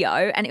video,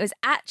 and it was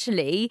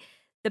actually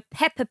the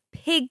Peppa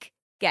Pig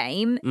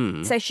game.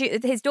 So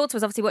his daughter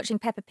was obviously watching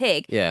Peppa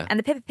Pig. Yeah. And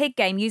the Peppa Pig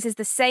game uses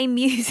the same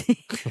music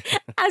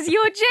as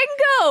your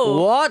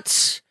jingle.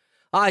 What?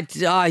 I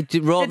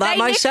wrote that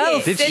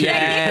myself. Did they nick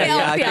it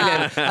off you?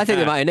 I think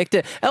they might have nicked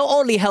it.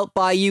 Only helped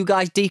by you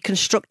guys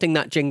deconstructing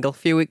that jingle a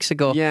few weeks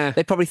ago. Yeah.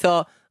 They probably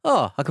thought,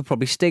 I could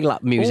probably steal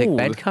that music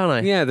bed, can't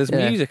I? Yeah, there's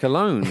music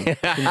alone. You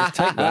can just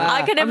take that.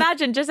 I can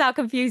imagine just how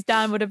confused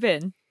Dan would have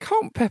been.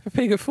 Can't Peppa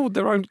Pig afford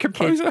their own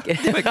composer?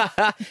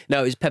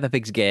 No, it was Peppa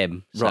Pig's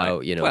game. So,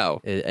 Right. you know,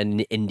 Well. an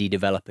indie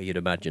developer, you'd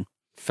imagine.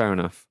 Fair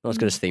enough. Not as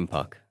good as Theme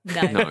Park.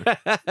 No.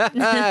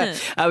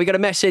 We got a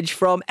message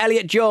from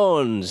Elliot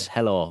Jones.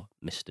 Hello,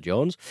 Mr.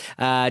 Jones.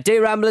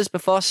 Dear Ramblers,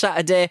 before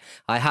Saturday,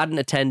 I hadn't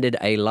attended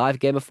a live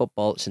game of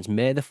football since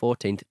May the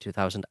 14th,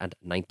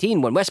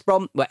 2019, when West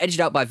Brom were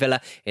edged out by Villa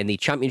in the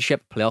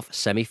Championship playoff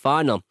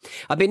semi-final.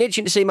 I've been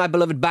itching to see my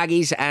beloved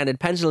Baggies and had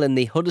penciled in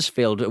the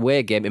Huddersfield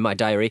away game in my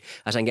diary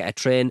as I can get a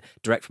train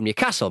direct from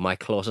Newcastle, my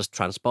closest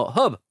transport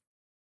hub.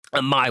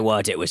 And my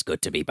word, it was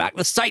good to be back.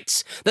 The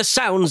sights, the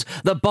sounds,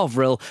 the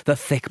Bovril, the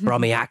thick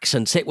Brummy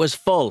accents. It was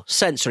full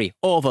sensory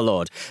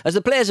overload. As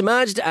the players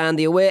emerged and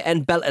the away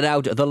end belted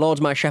out, "The Lord's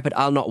my shepherd,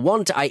 I'll not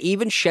want," I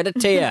even shed a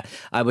tear.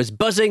 I was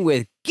buzzing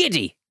with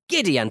giddy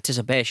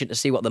anticipation to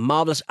see what the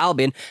marvellous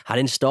Albion had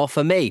in store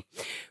for me.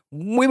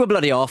 We were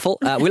bloody awful.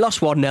 We lost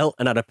 1-0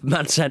 and had a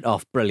man sent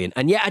off. Brilliant.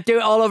 And yet I'd do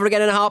it all over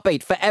again in a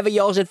heartbeat. Forever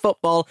yours in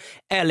football,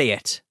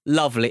 Elliot.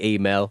 Lovely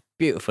email.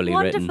 Beautifully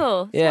written.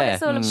 Wonderful. Yeah.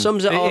 That's what it's all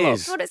Sums it all up.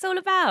 That's what it's all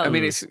about. I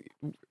mean,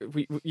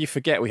 you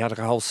forget we had like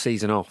a whole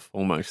season off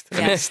almost.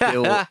 And Yeah. it's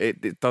still,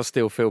 it does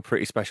still feel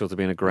pretty special to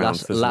be in a ground.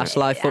 Last doesn't it?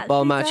 live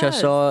football match, I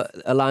saw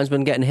a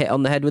linesman getting hit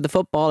on the head with the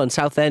football, and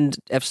Southend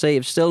FC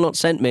have still not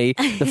sent me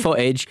the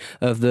footage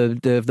of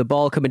the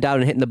ball coming down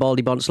and hitting the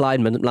Baldy Bonds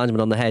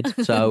linesman on the head.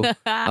 So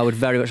I would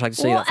very much like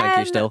to see that. Thank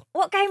you still.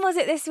 What game was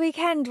it this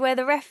weekend where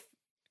the ref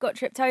got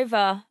tripped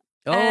over?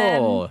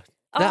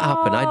 That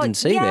happened. I didn't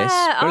see this.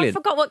 Brilliant. I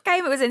forgot what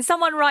game it was in.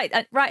 Someone write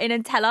in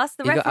and tell us.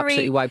 The He referee got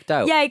absolutely wiped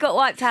out. Yeah, he got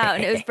wiped out,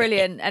 and it was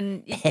brilliant.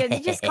 And you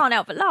just can't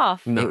help but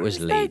laugh. No. It was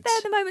Leeds.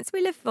 They're the moments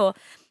we live for.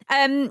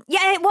 Yeah,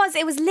 it was.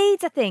 It was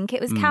Leeds, I think.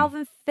 It was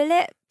Calvin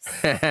Phillips.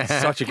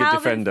 Such a good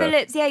Calvin defender.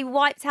 Phillips, yeah, he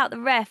wiped out the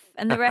ref,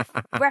 and the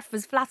ref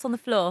was flat on the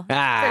floor.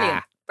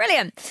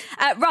 Brilliant.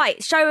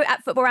 Right,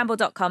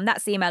 show@footballramble.com.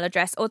 That's the email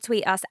address. Or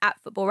tweet us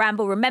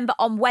 @footballramble. Remember,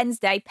 on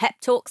Wednesday, Pep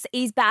Talks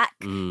is back.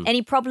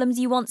 Any problems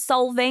you want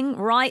solving,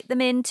 write them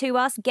in to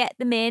us, get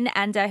them in,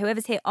 and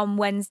whoever's here on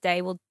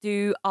Wednesday will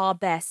do our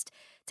best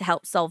to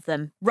help solve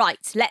them. Right,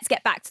 let's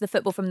get back to the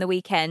football from the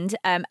weekend.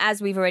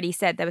 As we've already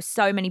said, there were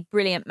so many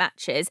brilliant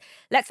matches.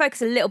 Let's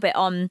focus a little bit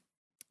on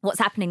what's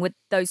happening with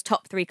those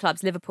top 3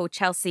 clubs, Liverpool,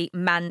 Chelsea,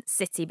 Man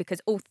City,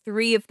 because all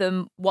 3 of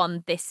them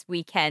won this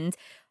weekend.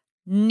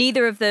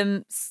 Neither of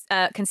them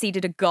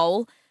conceded a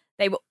goal.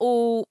 They were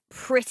all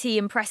pretty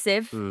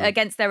impressive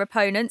against their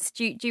opponents.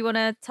 Do you want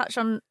to touch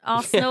on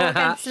Arsenal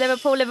against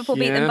Liverpool? Liverpool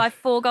beat them by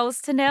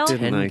 4-0.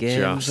 Didn't they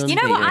just? You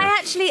know what?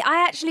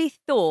 I actually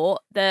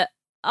thought that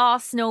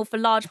Arsenal, for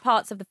large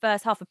parts of the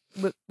first half,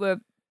 were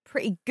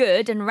pretty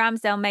good, and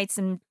Ramsdale made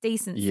some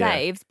decent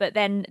saves, but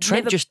then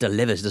Trent just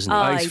delivers, doesn't he?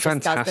 Oh, he's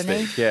fantastic.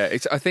 Does, yeah,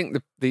 I think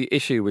the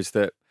issue was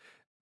that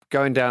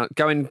going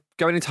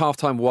into half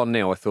time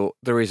 1-0, I thought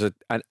there is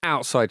an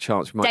outside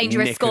chance we might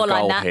Dangerous nick a goal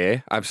scoreline,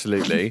 here.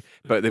 Absolutely.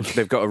 But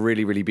they've got to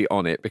really, really be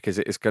on it, because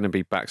it's going to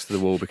be backs to the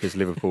wall because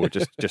Liverpool are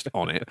just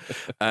on it.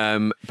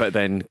 But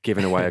then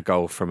giving away a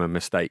goal from a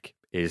mistake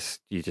is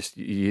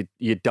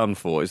you're done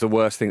for. It's the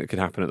worst thing that could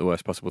happen at the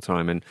worst possible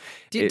time. And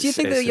do you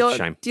think that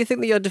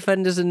your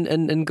defenders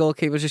and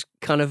goalkeepers just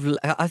kind of?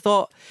 I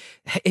thought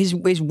his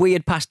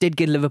weird pass did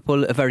give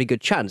Liverpool a very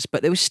good chance,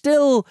 but he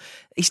still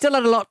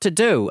had a lot to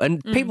do,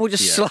 and people were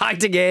just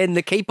sliding in.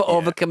 The keeper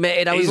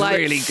overcommitted. I was he's like,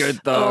 really good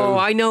though. Oh,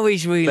 I know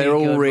he's really good. They're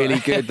all really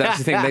good. That's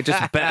the thing. They're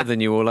just better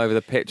than you all over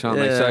the pitch, aren't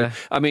they? So,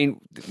 I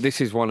mean,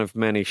 this is one of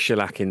many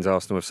shellackings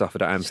Arsenal have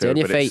suffered at Anfield,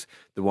 but it's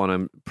the one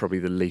I'm probably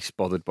the least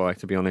bothered by,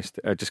 to be honest,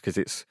 just because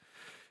it's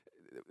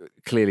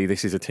clearly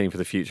this is a team for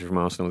the future from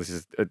Arsenal.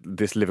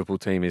 This Liverpool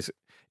team is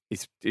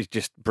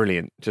just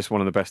brilliant, just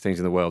one of the best teams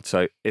in the world.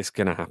 So it's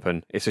going to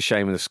happen. It's a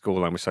shame the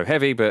scoreline was so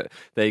heavy, but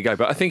there you go.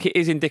 But I think it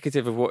is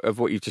indicative of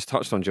what you've just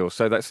touched on, Jules.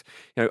 So that's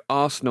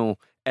Arsenal,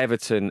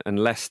 Everton, and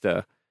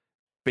Leicester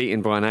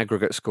beaten by an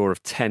aggregate score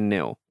of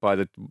 10-0 by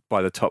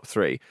the top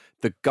 3.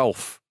 The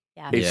gulf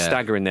is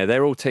staggering there.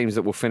 They're all teams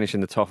that will finish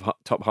in the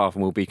top half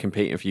and will be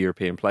competing for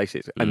European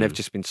places, and they've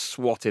just been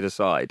swatted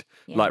aside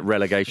like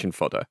relegation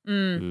fodder.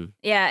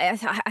 Yeah,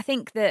 I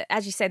think that,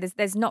 as you say,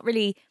 there's not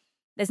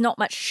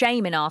much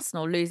shame in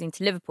Arsenal losing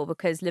to Liverpool,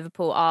 because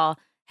Liverpool are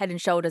head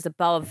and shoulders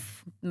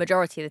above the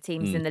majority of the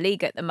teams in the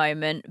league at the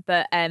moment.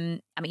 But I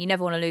mean, you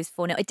never want to lose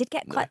 4-0. It did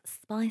get quite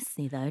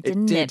spicy though,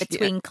 didn't it?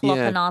 Between Klopp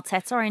and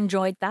Arteta. I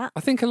enjoyed that. I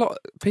think a lot of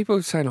people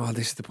are saying, "Oh,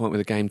 this is the point where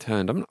the game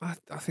turned." I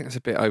think that's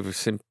a bit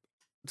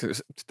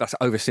that's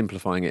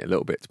oversimplifying it a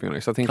little bit, to be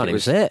honest. I think can't it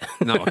was even say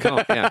it. No, I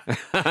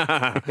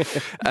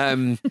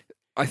can't.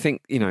 I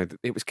think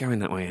it was going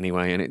that way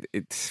anyway, and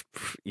it's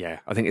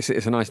I think it's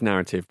a nice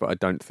narrative, but I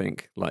don't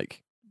think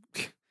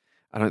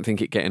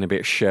it getting a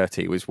bit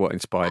shirty was what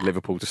inspired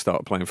Liverpool to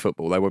start playing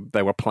football.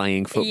 They were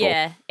playing football.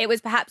 Yeah, it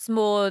was perhaps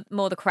more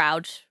the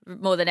crowd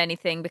more than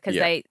anything, because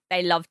they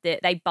loved it,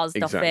 they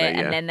buzzed off it,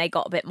 and then they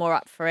got a bit more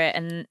up for it,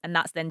 and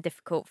that's then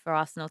difficult for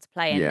Arsenal to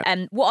play in.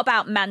 And what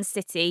about Man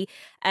City?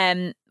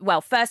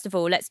 Well, first of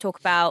all, let's talk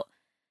about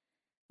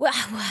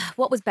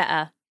what was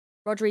better,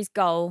 Rodri's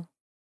goal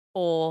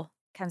or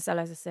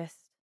Cancelo's assist?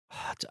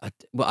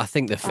 Well, I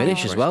think the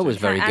finish as well was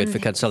very good for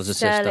Cancelo's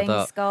assist. I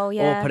thought, goal,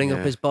 opening up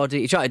his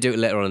body. He tried to do it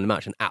later on in the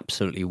match and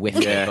absolutely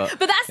whiffed it.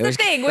 But that's the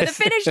thing with a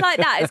finish like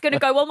that, it's going to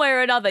go one way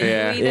or another. You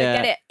either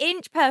get it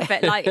inch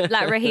perfect,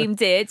 like Raheem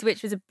did,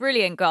 which was a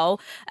brilliant goal,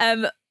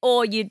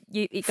 or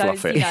it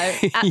goes,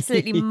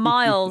 absolutely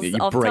miles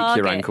off target. You break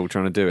your ankle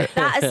trying to do it.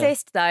 That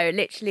assist, though,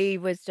 literally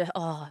was just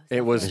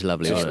it was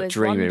lovely. Just it was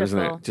dreamy, wonderful.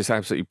 wasn't it? Just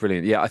absolutely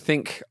brilliant. Yeah, I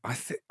think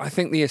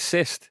the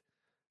assist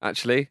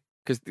actually.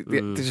 Because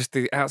just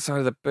the outside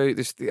of the boot,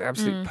 the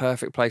absolute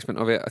perfect placement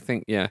of it. I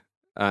think,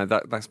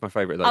 that's my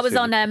favourite. I was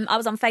on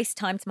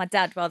FaceTime to my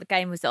dad while the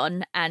game was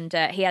on, and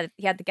he had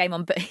the game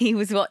on, but he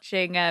was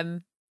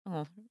watching.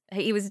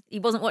 He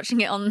wasn't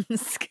watching it on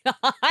Sky.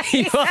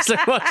 He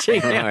wasn't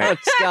watching it on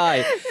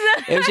Sky.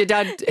 Was your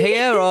dad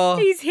here or?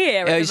 He's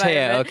here. He's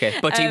here. Okay,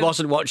 but he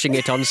wasn't watching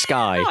it on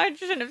Sky. No, I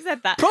shouldn't have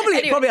said that.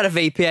 Probably had a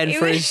VPN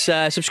for his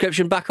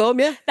subscription back home.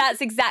 Yeah, that's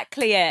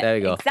exactly it. There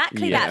you go.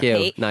 Exactly that,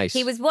 Pete. Nice.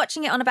 He was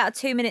watching it on about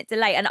a 2-minute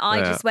delay, and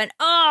I just went,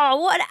 "Oh,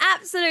 what an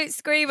absolute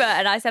screamer!"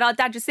 And I said, "Oh,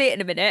 Dad, just see it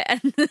in a minute."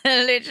 And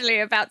literally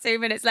about 2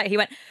 minutes later, he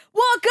went,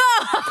 "What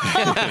goal?"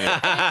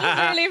 It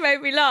just really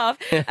made me laugh.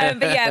 But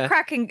yeah,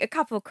 a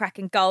couple of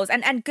cracking goals,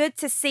 and good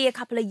to see a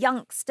couple of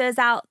youngsters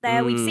out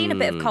there. We've seen a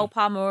bit of Cole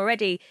Palmer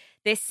already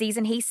this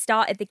season. He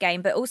started the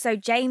game, but also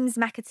James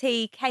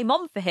McAtee came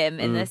on for him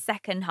in the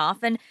second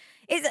half, and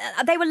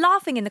they were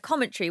laughing in the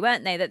commentary,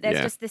 weren't they? That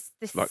there's just this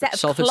like set of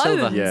Salford clones.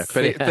 Silver. Yeah,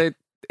 but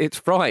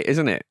it's right,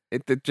 isn't it?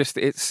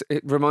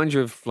 It reminds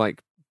you of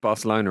like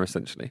Barcelona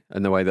essentially,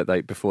 and the way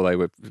that before they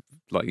were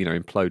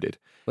imploded.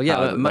 Well,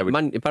 yeah,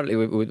 apparently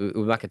with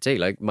McAtee,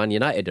 like Man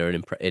United are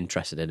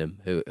interested in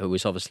him. Who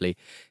was obviously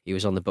he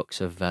was on the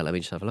books of. Let me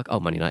just have a look. Oh,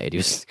 Man United. He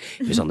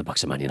was on the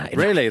books of Man United.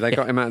 Really, they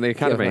got him out of the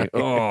academy.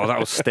 Oh, that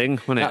was sting,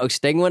 wasn't it? That was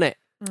sting, wasn't it?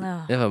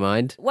 Oh. Never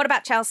mind. What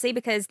about Chelsea?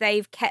 Because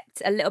they've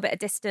kept a little bit of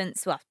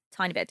distance. Well,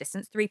 tiny bit of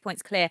distance. 3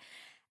 points clear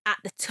at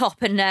the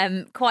top,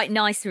 and quite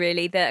nice,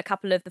 really. That a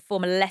couple of the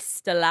former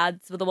Leicester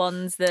lads were the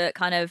ones that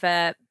kind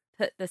of.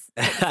 Put the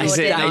Is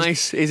it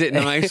nice? Is it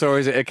nice, or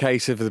is it a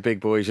case of the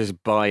big boys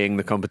just buying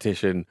the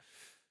competition?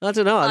 I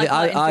don't know.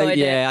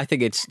 I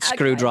think it's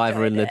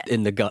screwdriver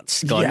in the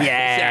guts. Gone.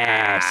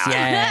 Yes.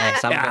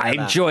 yes.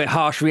 Enjoy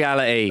harsh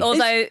reality.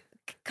 Although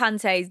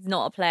Kante's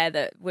not a player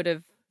that would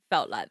have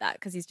felt like that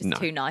because he's just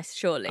too nice,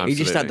 surely. He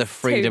just had the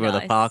freedom Too of the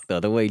nice. park, though,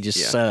 the way he just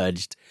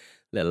surged.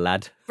 Little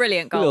lad.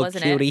 Brilliant goal, Little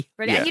wasn't cutie. it?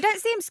 Brilliant. Yeah. And you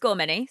don't see him score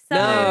many. So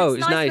No, it's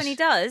it's nice nice. when he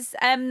does.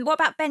 What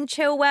about Ben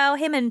Chilwell?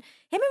 Him and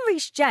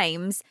Reece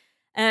James.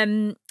 I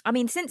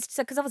mean,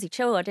 because obviously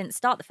Chilwell didn't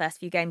start the first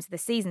few games of the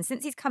season.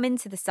 Since he's come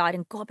into the side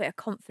and got a bit of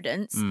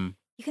confidence,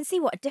 you can see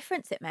what a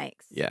difference it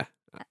makes. Yeah.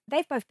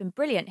 They've both been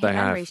brilliant, They him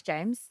and have. Reece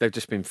James. They've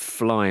just been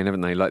flying,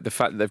 haven't they? Like the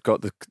fact that they've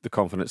got the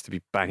confidence to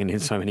be banging in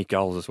so many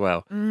goals as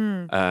well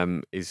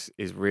is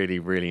really,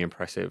 really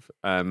impressive.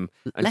 And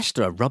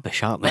Leicester are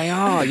rubbish, aren't they? they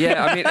are,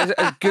 yeah. I mean,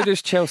 as good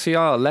as Chelsea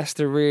are,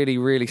 Leicester really,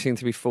 really seem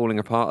to be falling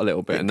apart a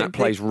little bit, and that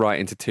plays right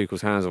into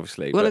Tuchel's hands,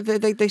 obviously. Well,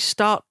 but- they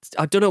start.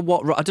 I don't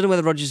know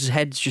whether Rodgers'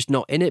 head's just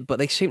not in it, but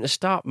they seem to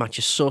start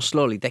matches so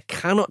slowly. They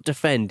cannot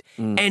defend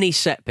any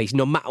set piece,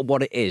 no matter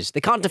what it is.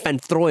 They can't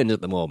defend throw-ins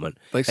at the moment.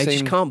 They just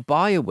seem- can't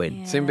buy a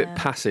win. Seem a bit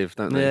passive,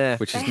 don't they? Yeah.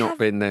 Which has not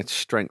been their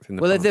strength in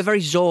the Well, past. they're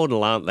very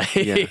zonal, aren't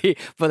they? Yeah.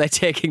 But they're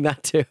taking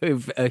that to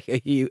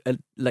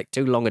like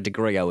too long a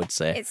degree, I would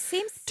say. It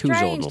seems Too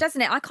strange, zonal.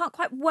 doesn't it? I can't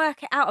quite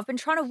work it out. I've been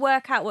trying to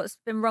work out what's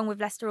been wrong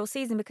with Leicester all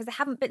season because they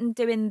haven't been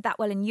doing that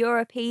well in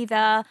Europe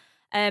either.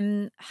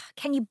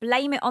 Can you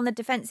blame it on the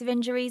defensive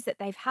injuries that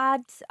they've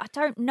had? I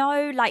don't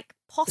know. Like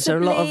possibly. So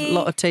a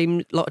lot of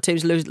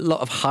teams lose, a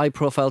lot of high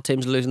profile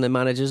teams losing their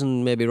managers,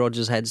 and maybe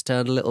Rodgers' head's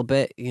turned a little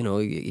bit. You know,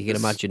 you can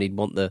imagine he'd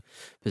want the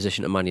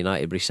position at Man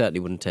United, but he certainly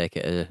wouldn't take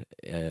it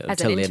until the end of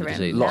the interim,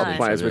 season. A lot of No.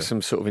 players with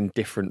some sort of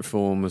indifferent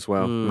form as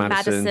well.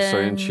 Maddison,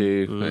 Maddison.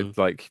 Soyuncu,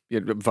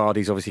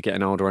 Vardy's obviously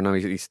getting older. I know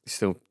he's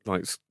still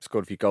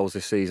scored a few goals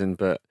this season,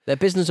 but Their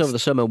business over the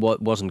summer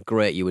wasn't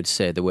great, you would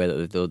say, the way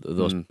that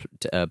those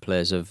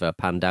players have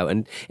panned out.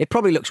 And it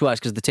probably looks worse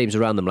because the teams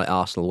around them, like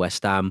Arsenal,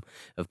 West Ham,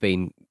 have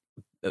been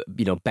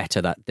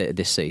better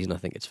this season, I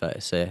think it's fair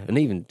to say. And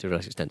even to a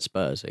lesser extent,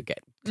 Spurs are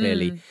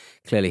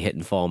clearly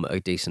hitting form at a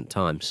decent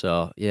time.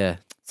 So, yeah.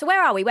 So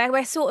where are we?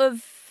 We're sort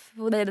of,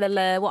 what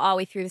are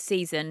we through the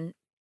season?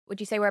 Would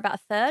you say we're about a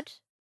third?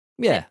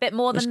 Yeah. Bit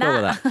more let's than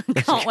go with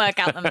that. Can't work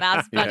out the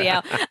maths, bloody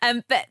hell.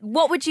 But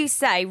what would you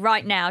say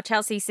right now,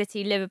 Chelsea,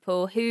 City,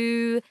 Liverpool,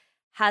 who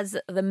has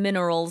the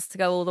minerals to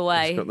go all the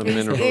way? Who's got the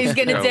minerals Who's to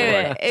going to go do all the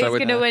way? it? So Who's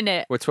going to win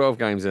it? we're 12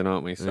 games in,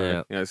 aren't we?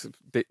 So Yeah. it's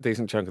a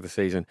decent chunk of the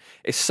season.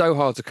 It's so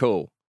hard to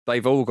call.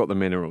 They've all got the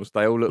minerals.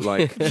 They all look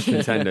like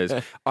contenders.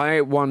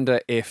 I wonder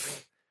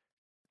if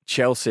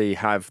Chelsea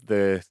have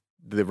the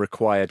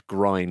required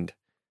grind.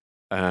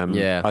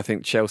 I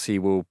think Chelsea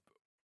will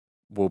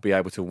be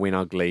able to win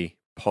ugly,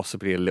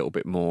 possibly a little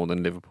bit more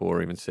than Liverpool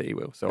or even City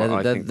will. So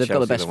I think they've got the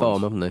Chelsea are best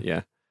ones. form, haven't they?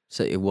 Yeah.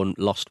 City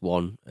lost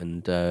one,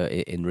 and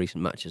in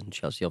recent matches, and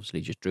Chelsea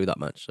obviously just drew that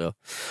match. So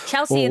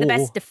Chelsea are the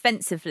best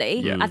defensively.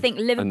 Yeah. I think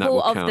And that Liverpool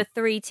will of count. the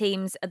three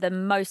teams are the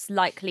most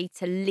likely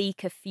to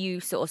leak a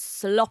few sort of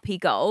sloppy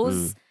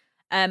goals.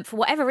 For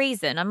whatever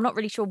reason, I'm not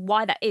really sure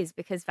why that is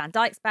because Van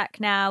Dijk's back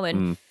now,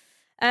 and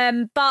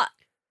but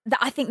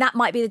I think that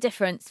might be the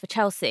difference for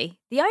Chelsea.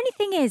 The only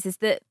thing is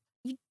that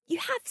you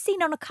have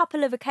seen on a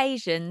couple of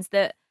occasions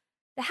that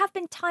there have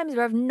been times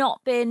where I've not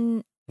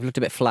been. they've looked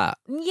a bit flat.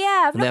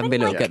 Yeah, I've And not they haven't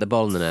been able to like, get the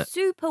ball in the net.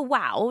 super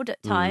wowed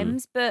at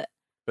times, but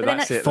then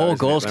that's it. 4 though, isn't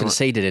goals it? They want-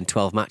 conceded in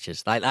 12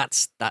 matches. Like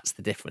that's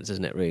the difference,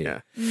 isn't it? Really? Yeah.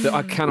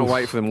 I cannot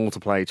wait for them all to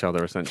play each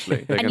other,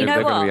 essentially. They're And going you know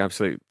to what? be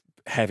absolute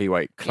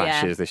heavyweight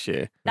clashes this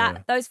year.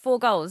 those 4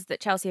 goals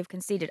that Chelsea have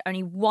conceded,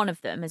 only one of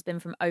them has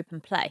been from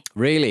open play.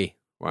 Really?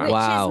 Wow. Which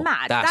Wow, is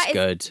mad. that's That is-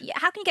 good. yeah,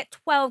 how can you get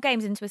 12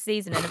 games into a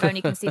season and have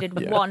only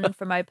conceded one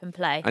from open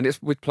play? And it's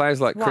with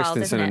players like Wild,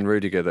 Christensen isn't and it?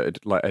 Rudiger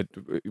that,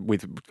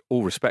 with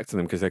all respect to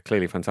them, because they're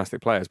clearly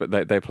fantastic players, but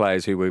they're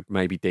players who were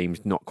maybe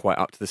deemed not quite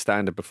up to the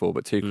standard before.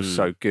 But Tuchel's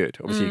so good.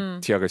 Obviously,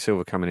 Thiago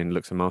Silva coming in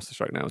looks a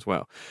masterstroke now as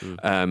well.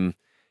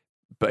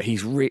 But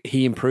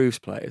he improves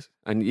players,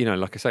 and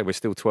like I say, we're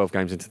still 12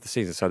 games into the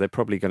season, so they're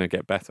probably going to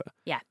get better.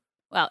 Yeah.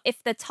 Well,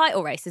 if the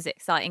title race is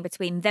exciting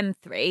between them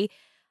three,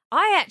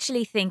 I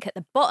actually think at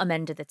the bottom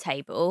end of the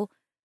table,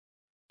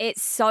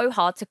 it's so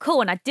hard to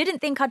call. And I didn't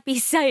think I'd be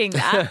saying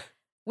that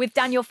with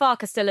Daniel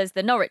Farke still as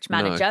the Norwich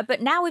manager.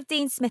 But now with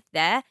Dean Smith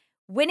there,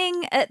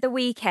 winning at the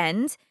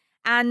weekend.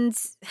 And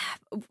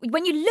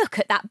when you look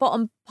at that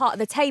bottom part of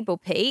the table,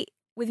 Pete,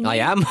 I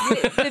am.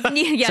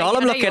 That's all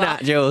I'm looking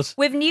at, Jules.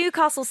 With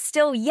Newcastle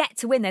still yet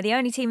to win, they're the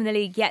only team in the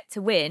league yet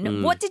to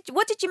win. What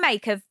did you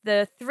make of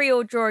the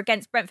 3-3 draw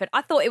against Brentford?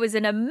 I thought it was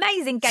an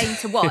amazing game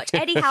to watch.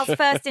 Eddie Howe's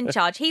first in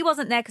charge. He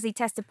wasn't there because he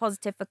tested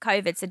positive for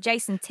COVID. So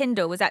Jason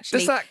Tyndall was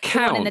actually Does that the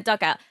one count? in the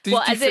dugout.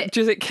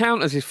 Does it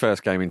count as his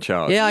first game in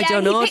charge? Yeah, I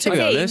don't know, he picked to the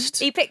be team. honest.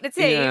 He picked the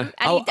team, Yeah.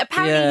 and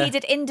apparently he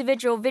did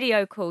individual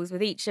video calls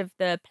with each of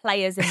the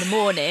players in the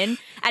morning.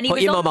 And he Put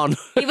was your mum on.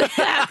 He was,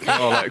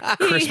 Like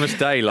Christmas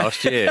Day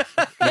last year. he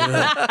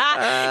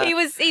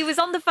was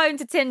on the phone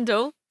to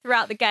Tyndall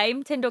throughout the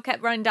game. Tyndall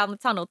kept running down the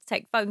tunnel to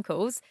take phone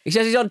calls. He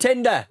says he's on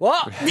Tinder.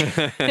 What?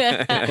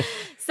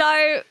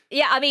 So,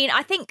 yeah, I mean,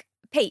 I think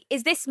Pete,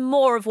 is this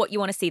more of what you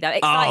want to see, though?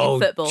 Exciting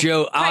football.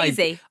 Joe,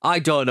 Crazy. I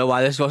don't know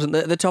why this wasn't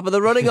at the top of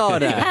the running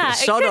order. Yeah, it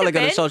Sod could Ole have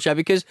Gunnar been. Solskjaer,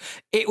 because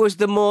it was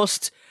the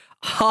most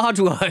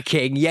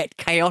hard-working yet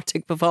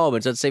chaotic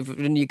performance I'd say for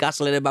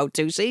Newcastle in about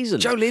 2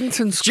 seasons. Joe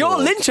Linton scored.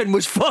 Joe Linton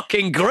was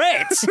fucking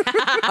great.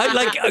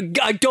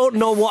 I don't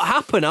know what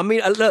happened. I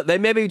mean, look, they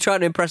may be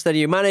trying to impress their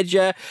new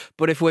manager,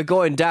 but if we're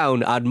going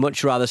down, I'd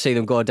much rather see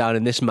them go down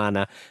in this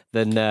manner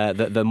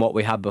than what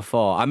we had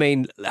before. I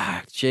mean,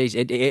 geez,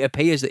 it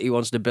appears that he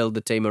wants to build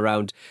the team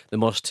around the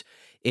most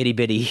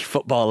itty-bitty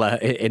footballer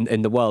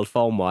in the world,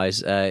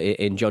 form-wise,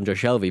 in John Joe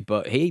Shelby,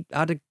 but he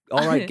had a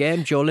all right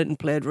game. Joe Linton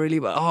played really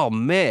well. Oh,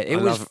 mate, it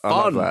was fun. I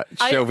love that.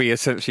 Shelby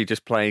essentially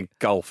just playing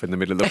golf in the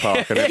middle of the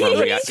park and everyone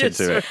reacted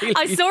to it. Really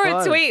I saw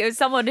a tweet of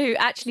someone who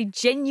actually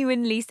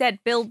genuinely said,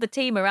 build the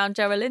team around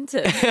Joe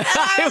Linton. What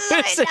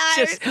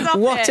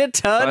a turnaround.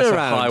 That's a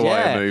high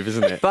wire move,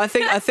 isn't it? But I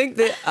think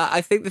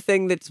the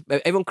thing that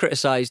everyone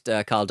criticised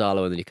Carl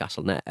Darlow in the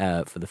Newcastle net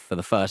for the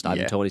first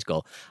Ivan Toney's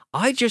goal.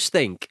 I just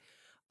think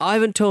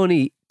Ivan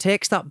Toney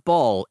takes that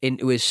ball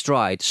into his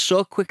stride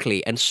so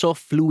quickly and so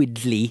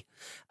fluidly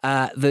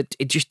that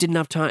it just didn't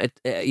have time.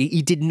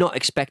 He did not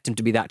expect him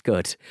to be that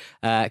good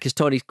because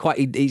Tony's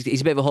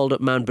he's a bit of a hold-up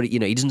man, but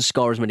he doesn't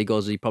score as many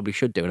goals as he probably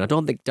should do. And I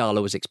don't think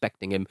Darlow was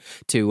expecting him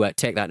to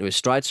take that into his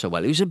stride so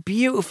well. It was a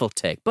beautiful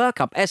take.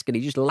 Bergkamp-esque,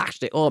 he just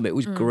lashed it home. It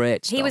was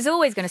great stuff. He was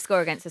always going to score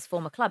against his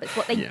former club. It's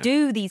what they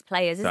do, these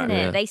players, isn't it?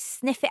 Yeah. They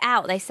sniff it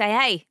out. They say,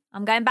 hey,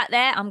 I'm going back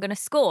there, I'm going to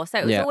score. So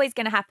it was always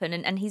going to happen,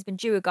 and he's been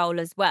due a goal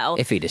as well.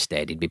 If he'd have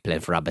stayed, he'd be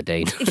playing for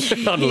Aberdeen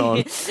on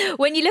loan.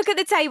 When you look at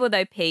the table,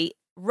 though, Pete,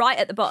 right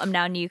at the bottom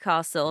now,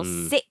 Newcastle,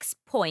 6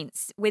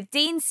 points. With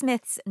Dean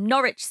Smith's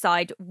Norwich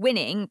side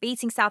winning,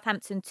 beating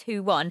Southampton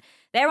 2-1.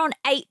 They're on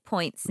 8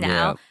 points now.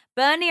 Yeah.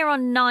 Burnley are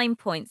on 9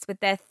 points with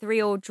their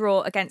 3-3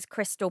 draw against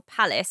Crystal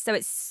Palace. So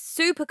it's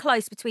super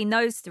close between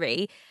those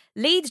three.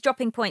 Leeds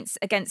dropping points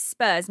against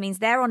Spurs means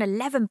they're on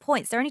 11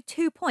 points. They're only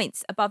 2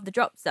 points above the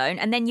drop zone.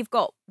 And then you've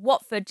got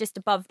Watford just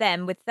above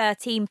them with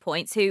 13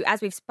 points, who,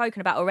 as we've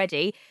spoken about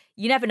already,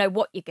 you never know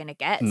what you're going to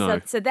get.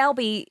 No. So they'll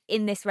be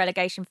in this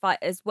relegation fight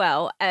as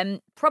well.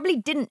 Probably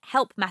didn't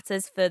help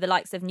matters for the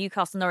likes of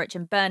Newcastle, Norwich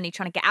and Burnley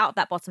trying to get out of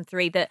that bottom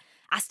three that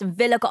Aston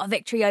Villa got a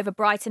victory over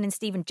Brighton in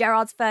Steven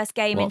Gerrard's first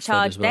game in Watford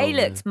charge. as well, They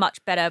looked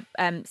much better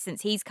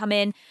since he's come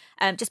in.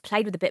 Just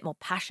played with a bit more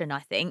passion, I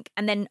think.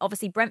 And then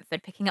obviously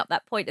Brentford picking up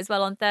that point as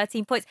well on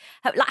 13 points.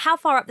 How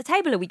far up the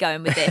table are we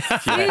going with this?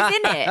 Who's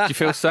in it? Do you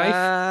feel safe?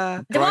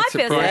 Do I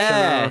feel safe?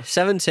 Yeah,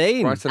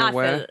 17. Brighton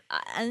aware.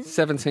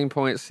 17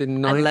 points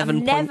in 9. 11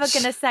 I'm never points.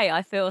 going to say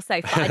I feel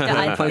safe, but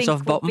I Points think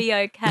off we'll bottom. be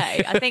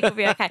okay. I think we'll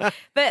be okay.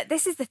 But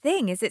this is the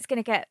thing: is it's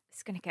going to get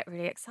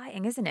really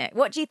exciting, isn't it?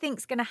 What do you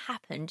think's going to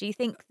happen? Do you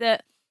think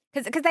that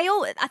because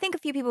I think a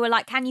few people were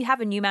like, can you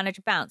have a new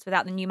manager bounce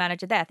without the new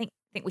manager there? I think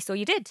we saw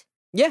you did.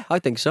 Yeah, I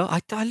think so.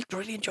 I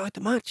really enjoyed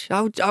the match.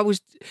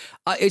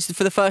 It's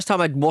for the first time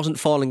I wasn't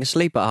falling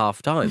asleep at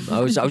half time. I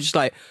was just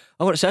like,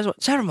 I want to say,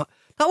 Sarah,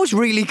 that was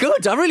really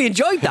good. I really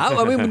enjoyed that.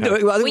 I mean, I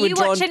think Were you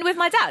watching with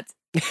my dad?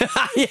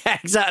 Yeah,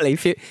 exactly.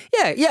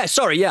 Yeah.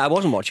 Sorry, yeah, I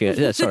wasn't watching it.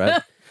 Yeah, sorry.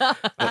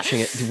 Watching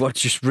it,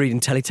 just reading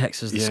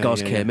teletext as the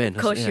scores came in.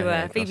 Of course you were.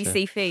 Yeah, of course,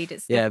 BBC feed.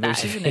 It's Yeah, good that,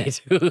 BBC isn't it?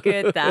 feed.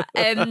 Good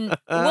that.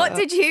 What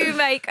did you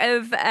make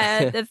of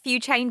the few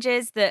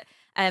changes that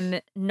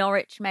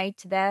Norwich made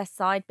to their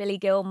side? Billy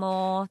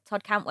Gilmore,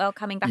 Todd Cantwell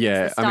coming back into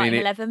the starting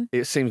 11.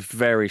 It seems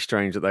very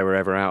strange that they were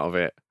ever out of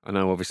it. I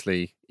know,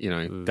 obviously,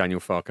 Daniel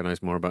Farker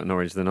knows more about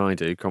Norwich than I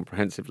do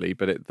comprehensively,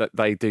 but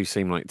they do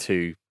seem like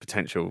two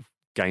potential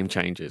game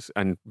changers,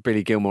 and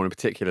Billy Gilmore in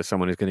particular,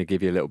 someone who's going to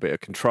give you a little bit of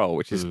control,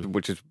 which is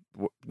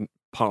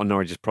part of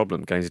Norwich's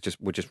problem. Games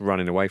we're just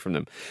running away from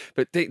them.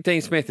 But Dean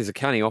Smith is a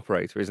canny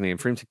operator, isn't he? And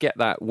for him to get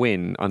that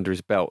win under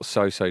his belt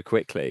so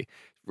quickly,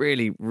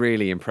 really,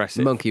 really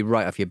impressive. Monkey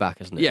right off your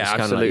back, isn't it? Yeah, it's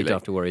kind absolutely. Of like you don't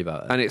have to worry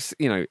about it. And it's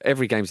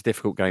every game's a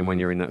difficult game when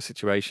you're in that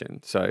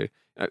situation. So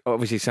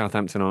obviously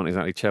Southampton aren't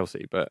exactly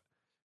Chelsea, but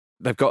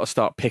they've got to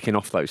start picking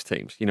off those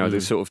teams,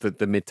 the sort of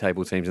the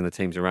mid-table teams and the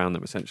teams around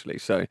them, essentially.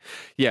 So,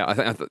 yeah,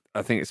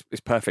 I think it's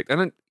perfect,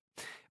 and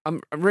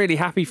I'm really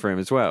happy for him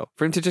as well.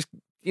 For him to just,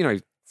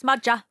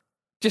 Smudger.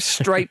 just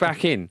straight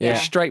back in,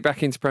 straight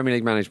back into Premier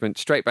League management,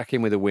 straight back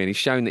in with a win. He's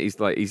shown that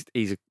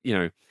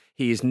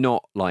he is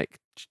not like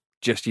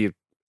just your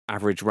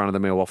average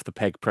run-of-the-mill off the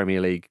peg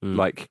Premier League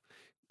like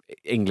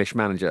English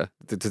manager.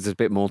 There's a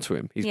bit more to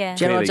him.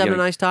 Gerard's having a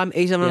nice time.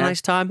 He's having a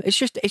nice time. It's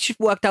just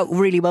worked out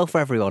really well for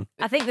everyone.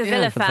 I think the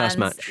Villa for the first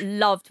fans match.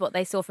 loved what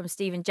they saw from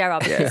Steven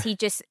Gerrard because he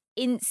just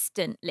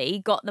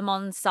instantly got them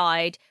on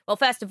side. Well,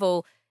 first of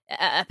all,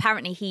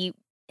 apparently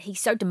he's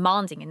so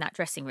demanding in that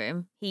dressing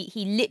room.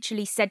 He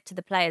literally said to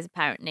the players,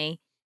 apparently,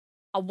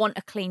 I want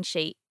a clean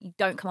sheet. You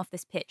don't come off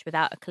this pitch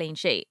without a clean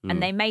sheet.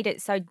 And they made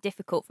it so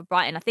difficult for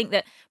Brighton. I think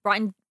that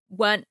Brighton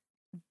weren't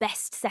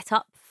best set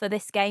up for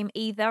this game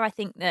either. I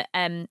think that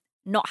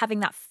not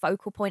having that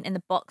focal point in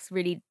the box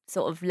really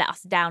sort of let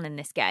us down in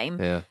this game.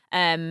 Yeah.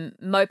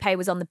 Mopé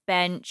was on the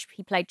bench.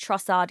 He played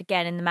Trossard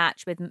again in the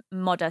match with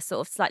Modder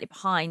sort of slightly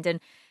behind, and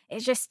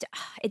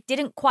it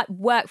didn't quite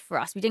work for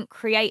us. We didn't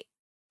create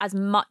as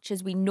much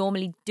as we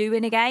normally do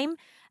in a game.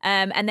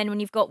 And then when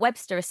you've got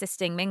Webster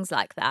assisting Mings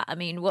like that, I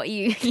mean, what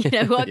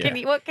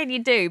can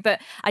you do?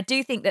 But I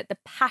do think that the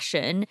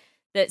passion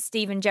that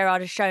Steven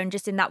Gerrard has shown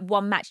just in that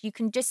one match, you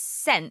can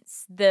just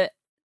sense that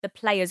the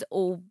players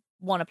all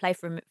want to play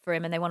for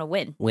him and they want to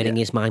win. Winning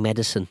is my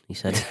medicine, he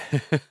said.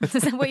 Is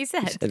that what you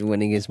said? He said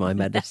winning is my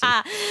medicine.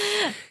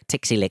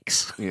 Tixie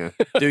licks. Yeah.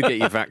 Do get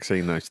your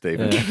vaccine though,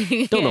 Stephen.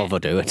 Don't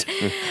overdo it.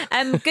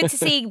 Good to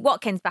see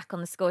Watkins back on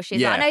the score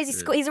sheet. Yeah. I know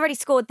he's already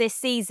scored this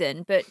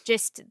season, but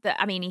just that,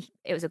 I mean,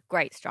 it was a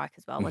great strike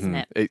as well,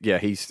 wasn't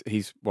it?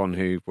 He's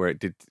one where it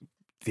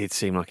did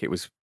seem like it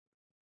was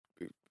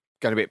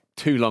going a bit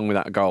too long with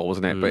that goal,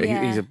 wasn't it? But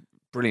he's a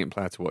brilliant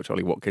player to watch,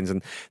 Ollie Watkins.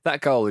 And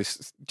that goal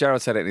is,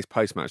 Gerrard said it in his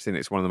post-match, didn't it?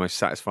 It's one of the most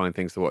satisfying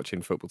things to watch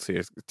in football, to see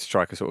a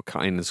striker sort of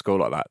cut in and score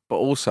like that. But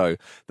also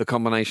the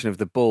combination of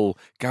the ball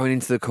going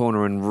into the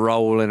corner and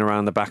rolling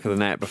around the back of the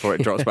net before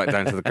it drops back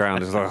down to the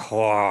ground is like,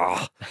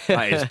 wow,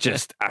 that is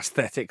just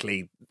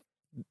aesthetically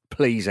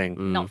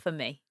pleasing. Not for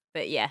me.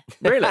 But yeah.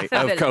 Really?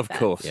 Of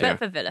course. But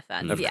for Villa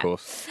fans, Of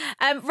course.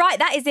 Right,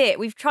 that is it.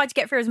 We've tried to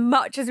get through as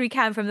much as we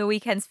can from the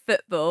weekend's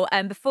football.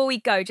 And before we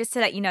go, just to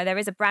let you know, there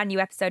is a brand new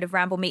episode of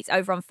Ramble Meets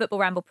over on Football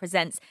Ramble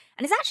Presents.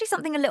 And it's actually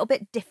something a little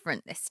bit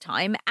different this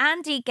time.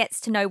 Andy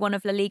gets to know one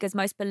of La Liga's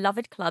most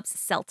beloved clubs,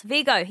 Celta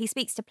Vigo. He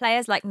speaks to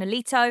players like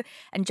Nolito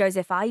and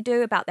Joseph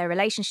Aidu about their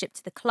relationship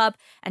to the club.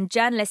 And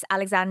journalist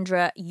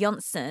Alexandra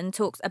Jonsson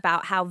talks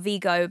about how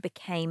Vigo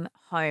became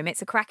home.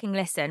 It's a cracking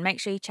listen. Make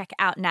sure you check it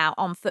out now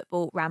on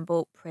Football Ramble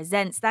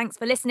Presents. Thanks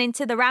for listening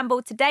to The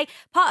Ramble today,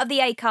 part of the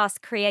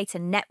Acast Creator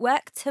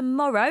Network.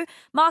 Tomorrow,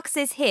 Marcus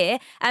is here.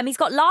 He's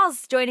got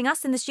Lars joining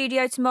us in the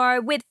studio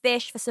tomorrow with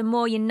Fish for some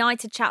more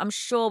United chat. I'm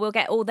sure we'll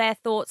get all their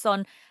thoughts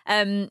on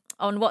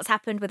what's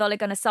happened with Ole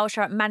Gunnar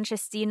Solskjaer at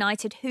Manchester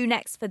United. Who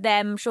next for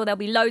them? I'm sure there'll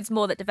be loads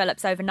more that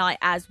develops overnight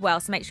as well.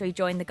 So make sure you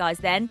join the guys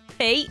then.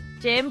 Pete,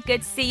 Jim,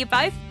 good to see you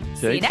both.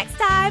 See you next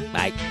time.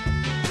 Bye.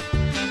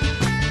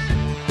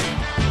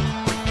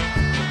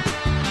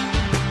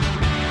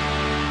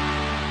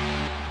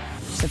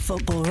 The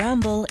Football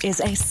Ramble is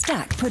a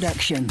Stack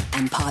production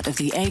and part of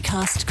the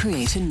Acast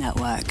Creator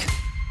Network.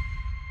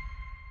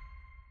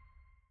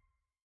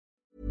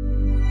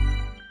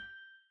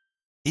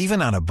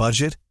 Even on a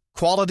budget,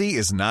 quality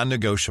is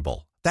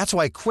non-negotiable. That's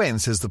why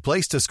Quince is the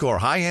place to score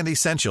high-end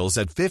essentials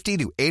at 50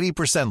 to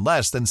 80%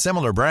 less than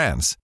similar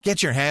brands.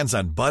 Get your hands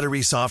on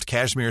buttery soft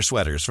cashmere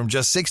sweaters from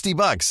just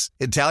 $60,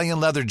 Italian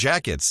leather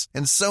jackets,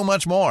 and so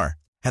much more.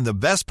 And the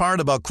best part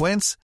about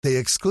Quince, they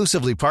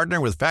exclusively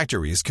partner with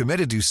factories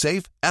committed to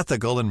safe,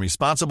 ethical, and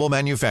responsible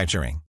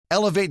manufacturing.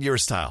 Elevate your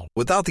style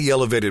without the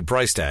elevated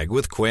price tag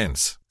with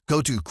Quince.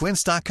 Go to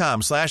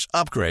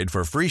quince.com/upgrade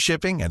for free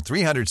shipping and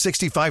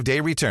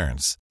 365-day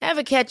returns.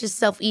 Ever catch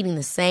yourself eating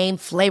the same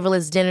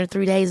flavorless dinner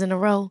 3 days in a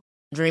row?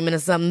 Dreaming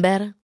of something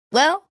better?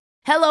 Well,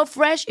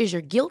 HelloFresh is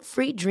your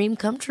guilt-free dream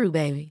come true,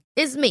 baby.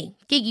 It's me,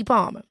 Keke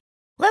Palmer.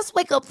 Let's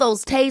wake up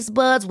those taste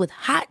buds with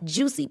hot,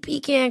 juicy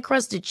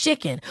pecan-crusted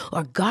chicken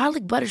or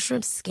garlic butter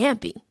shrimp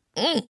scampi.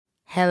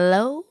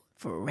 Hello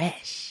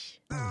Fresh.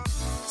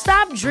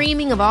 Stop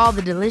dreaming of all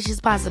the delicious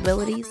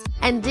possibilities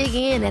and dig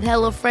in at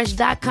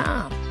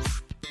HelloFresh.com.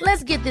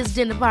 Let's get this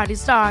dinner party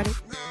started.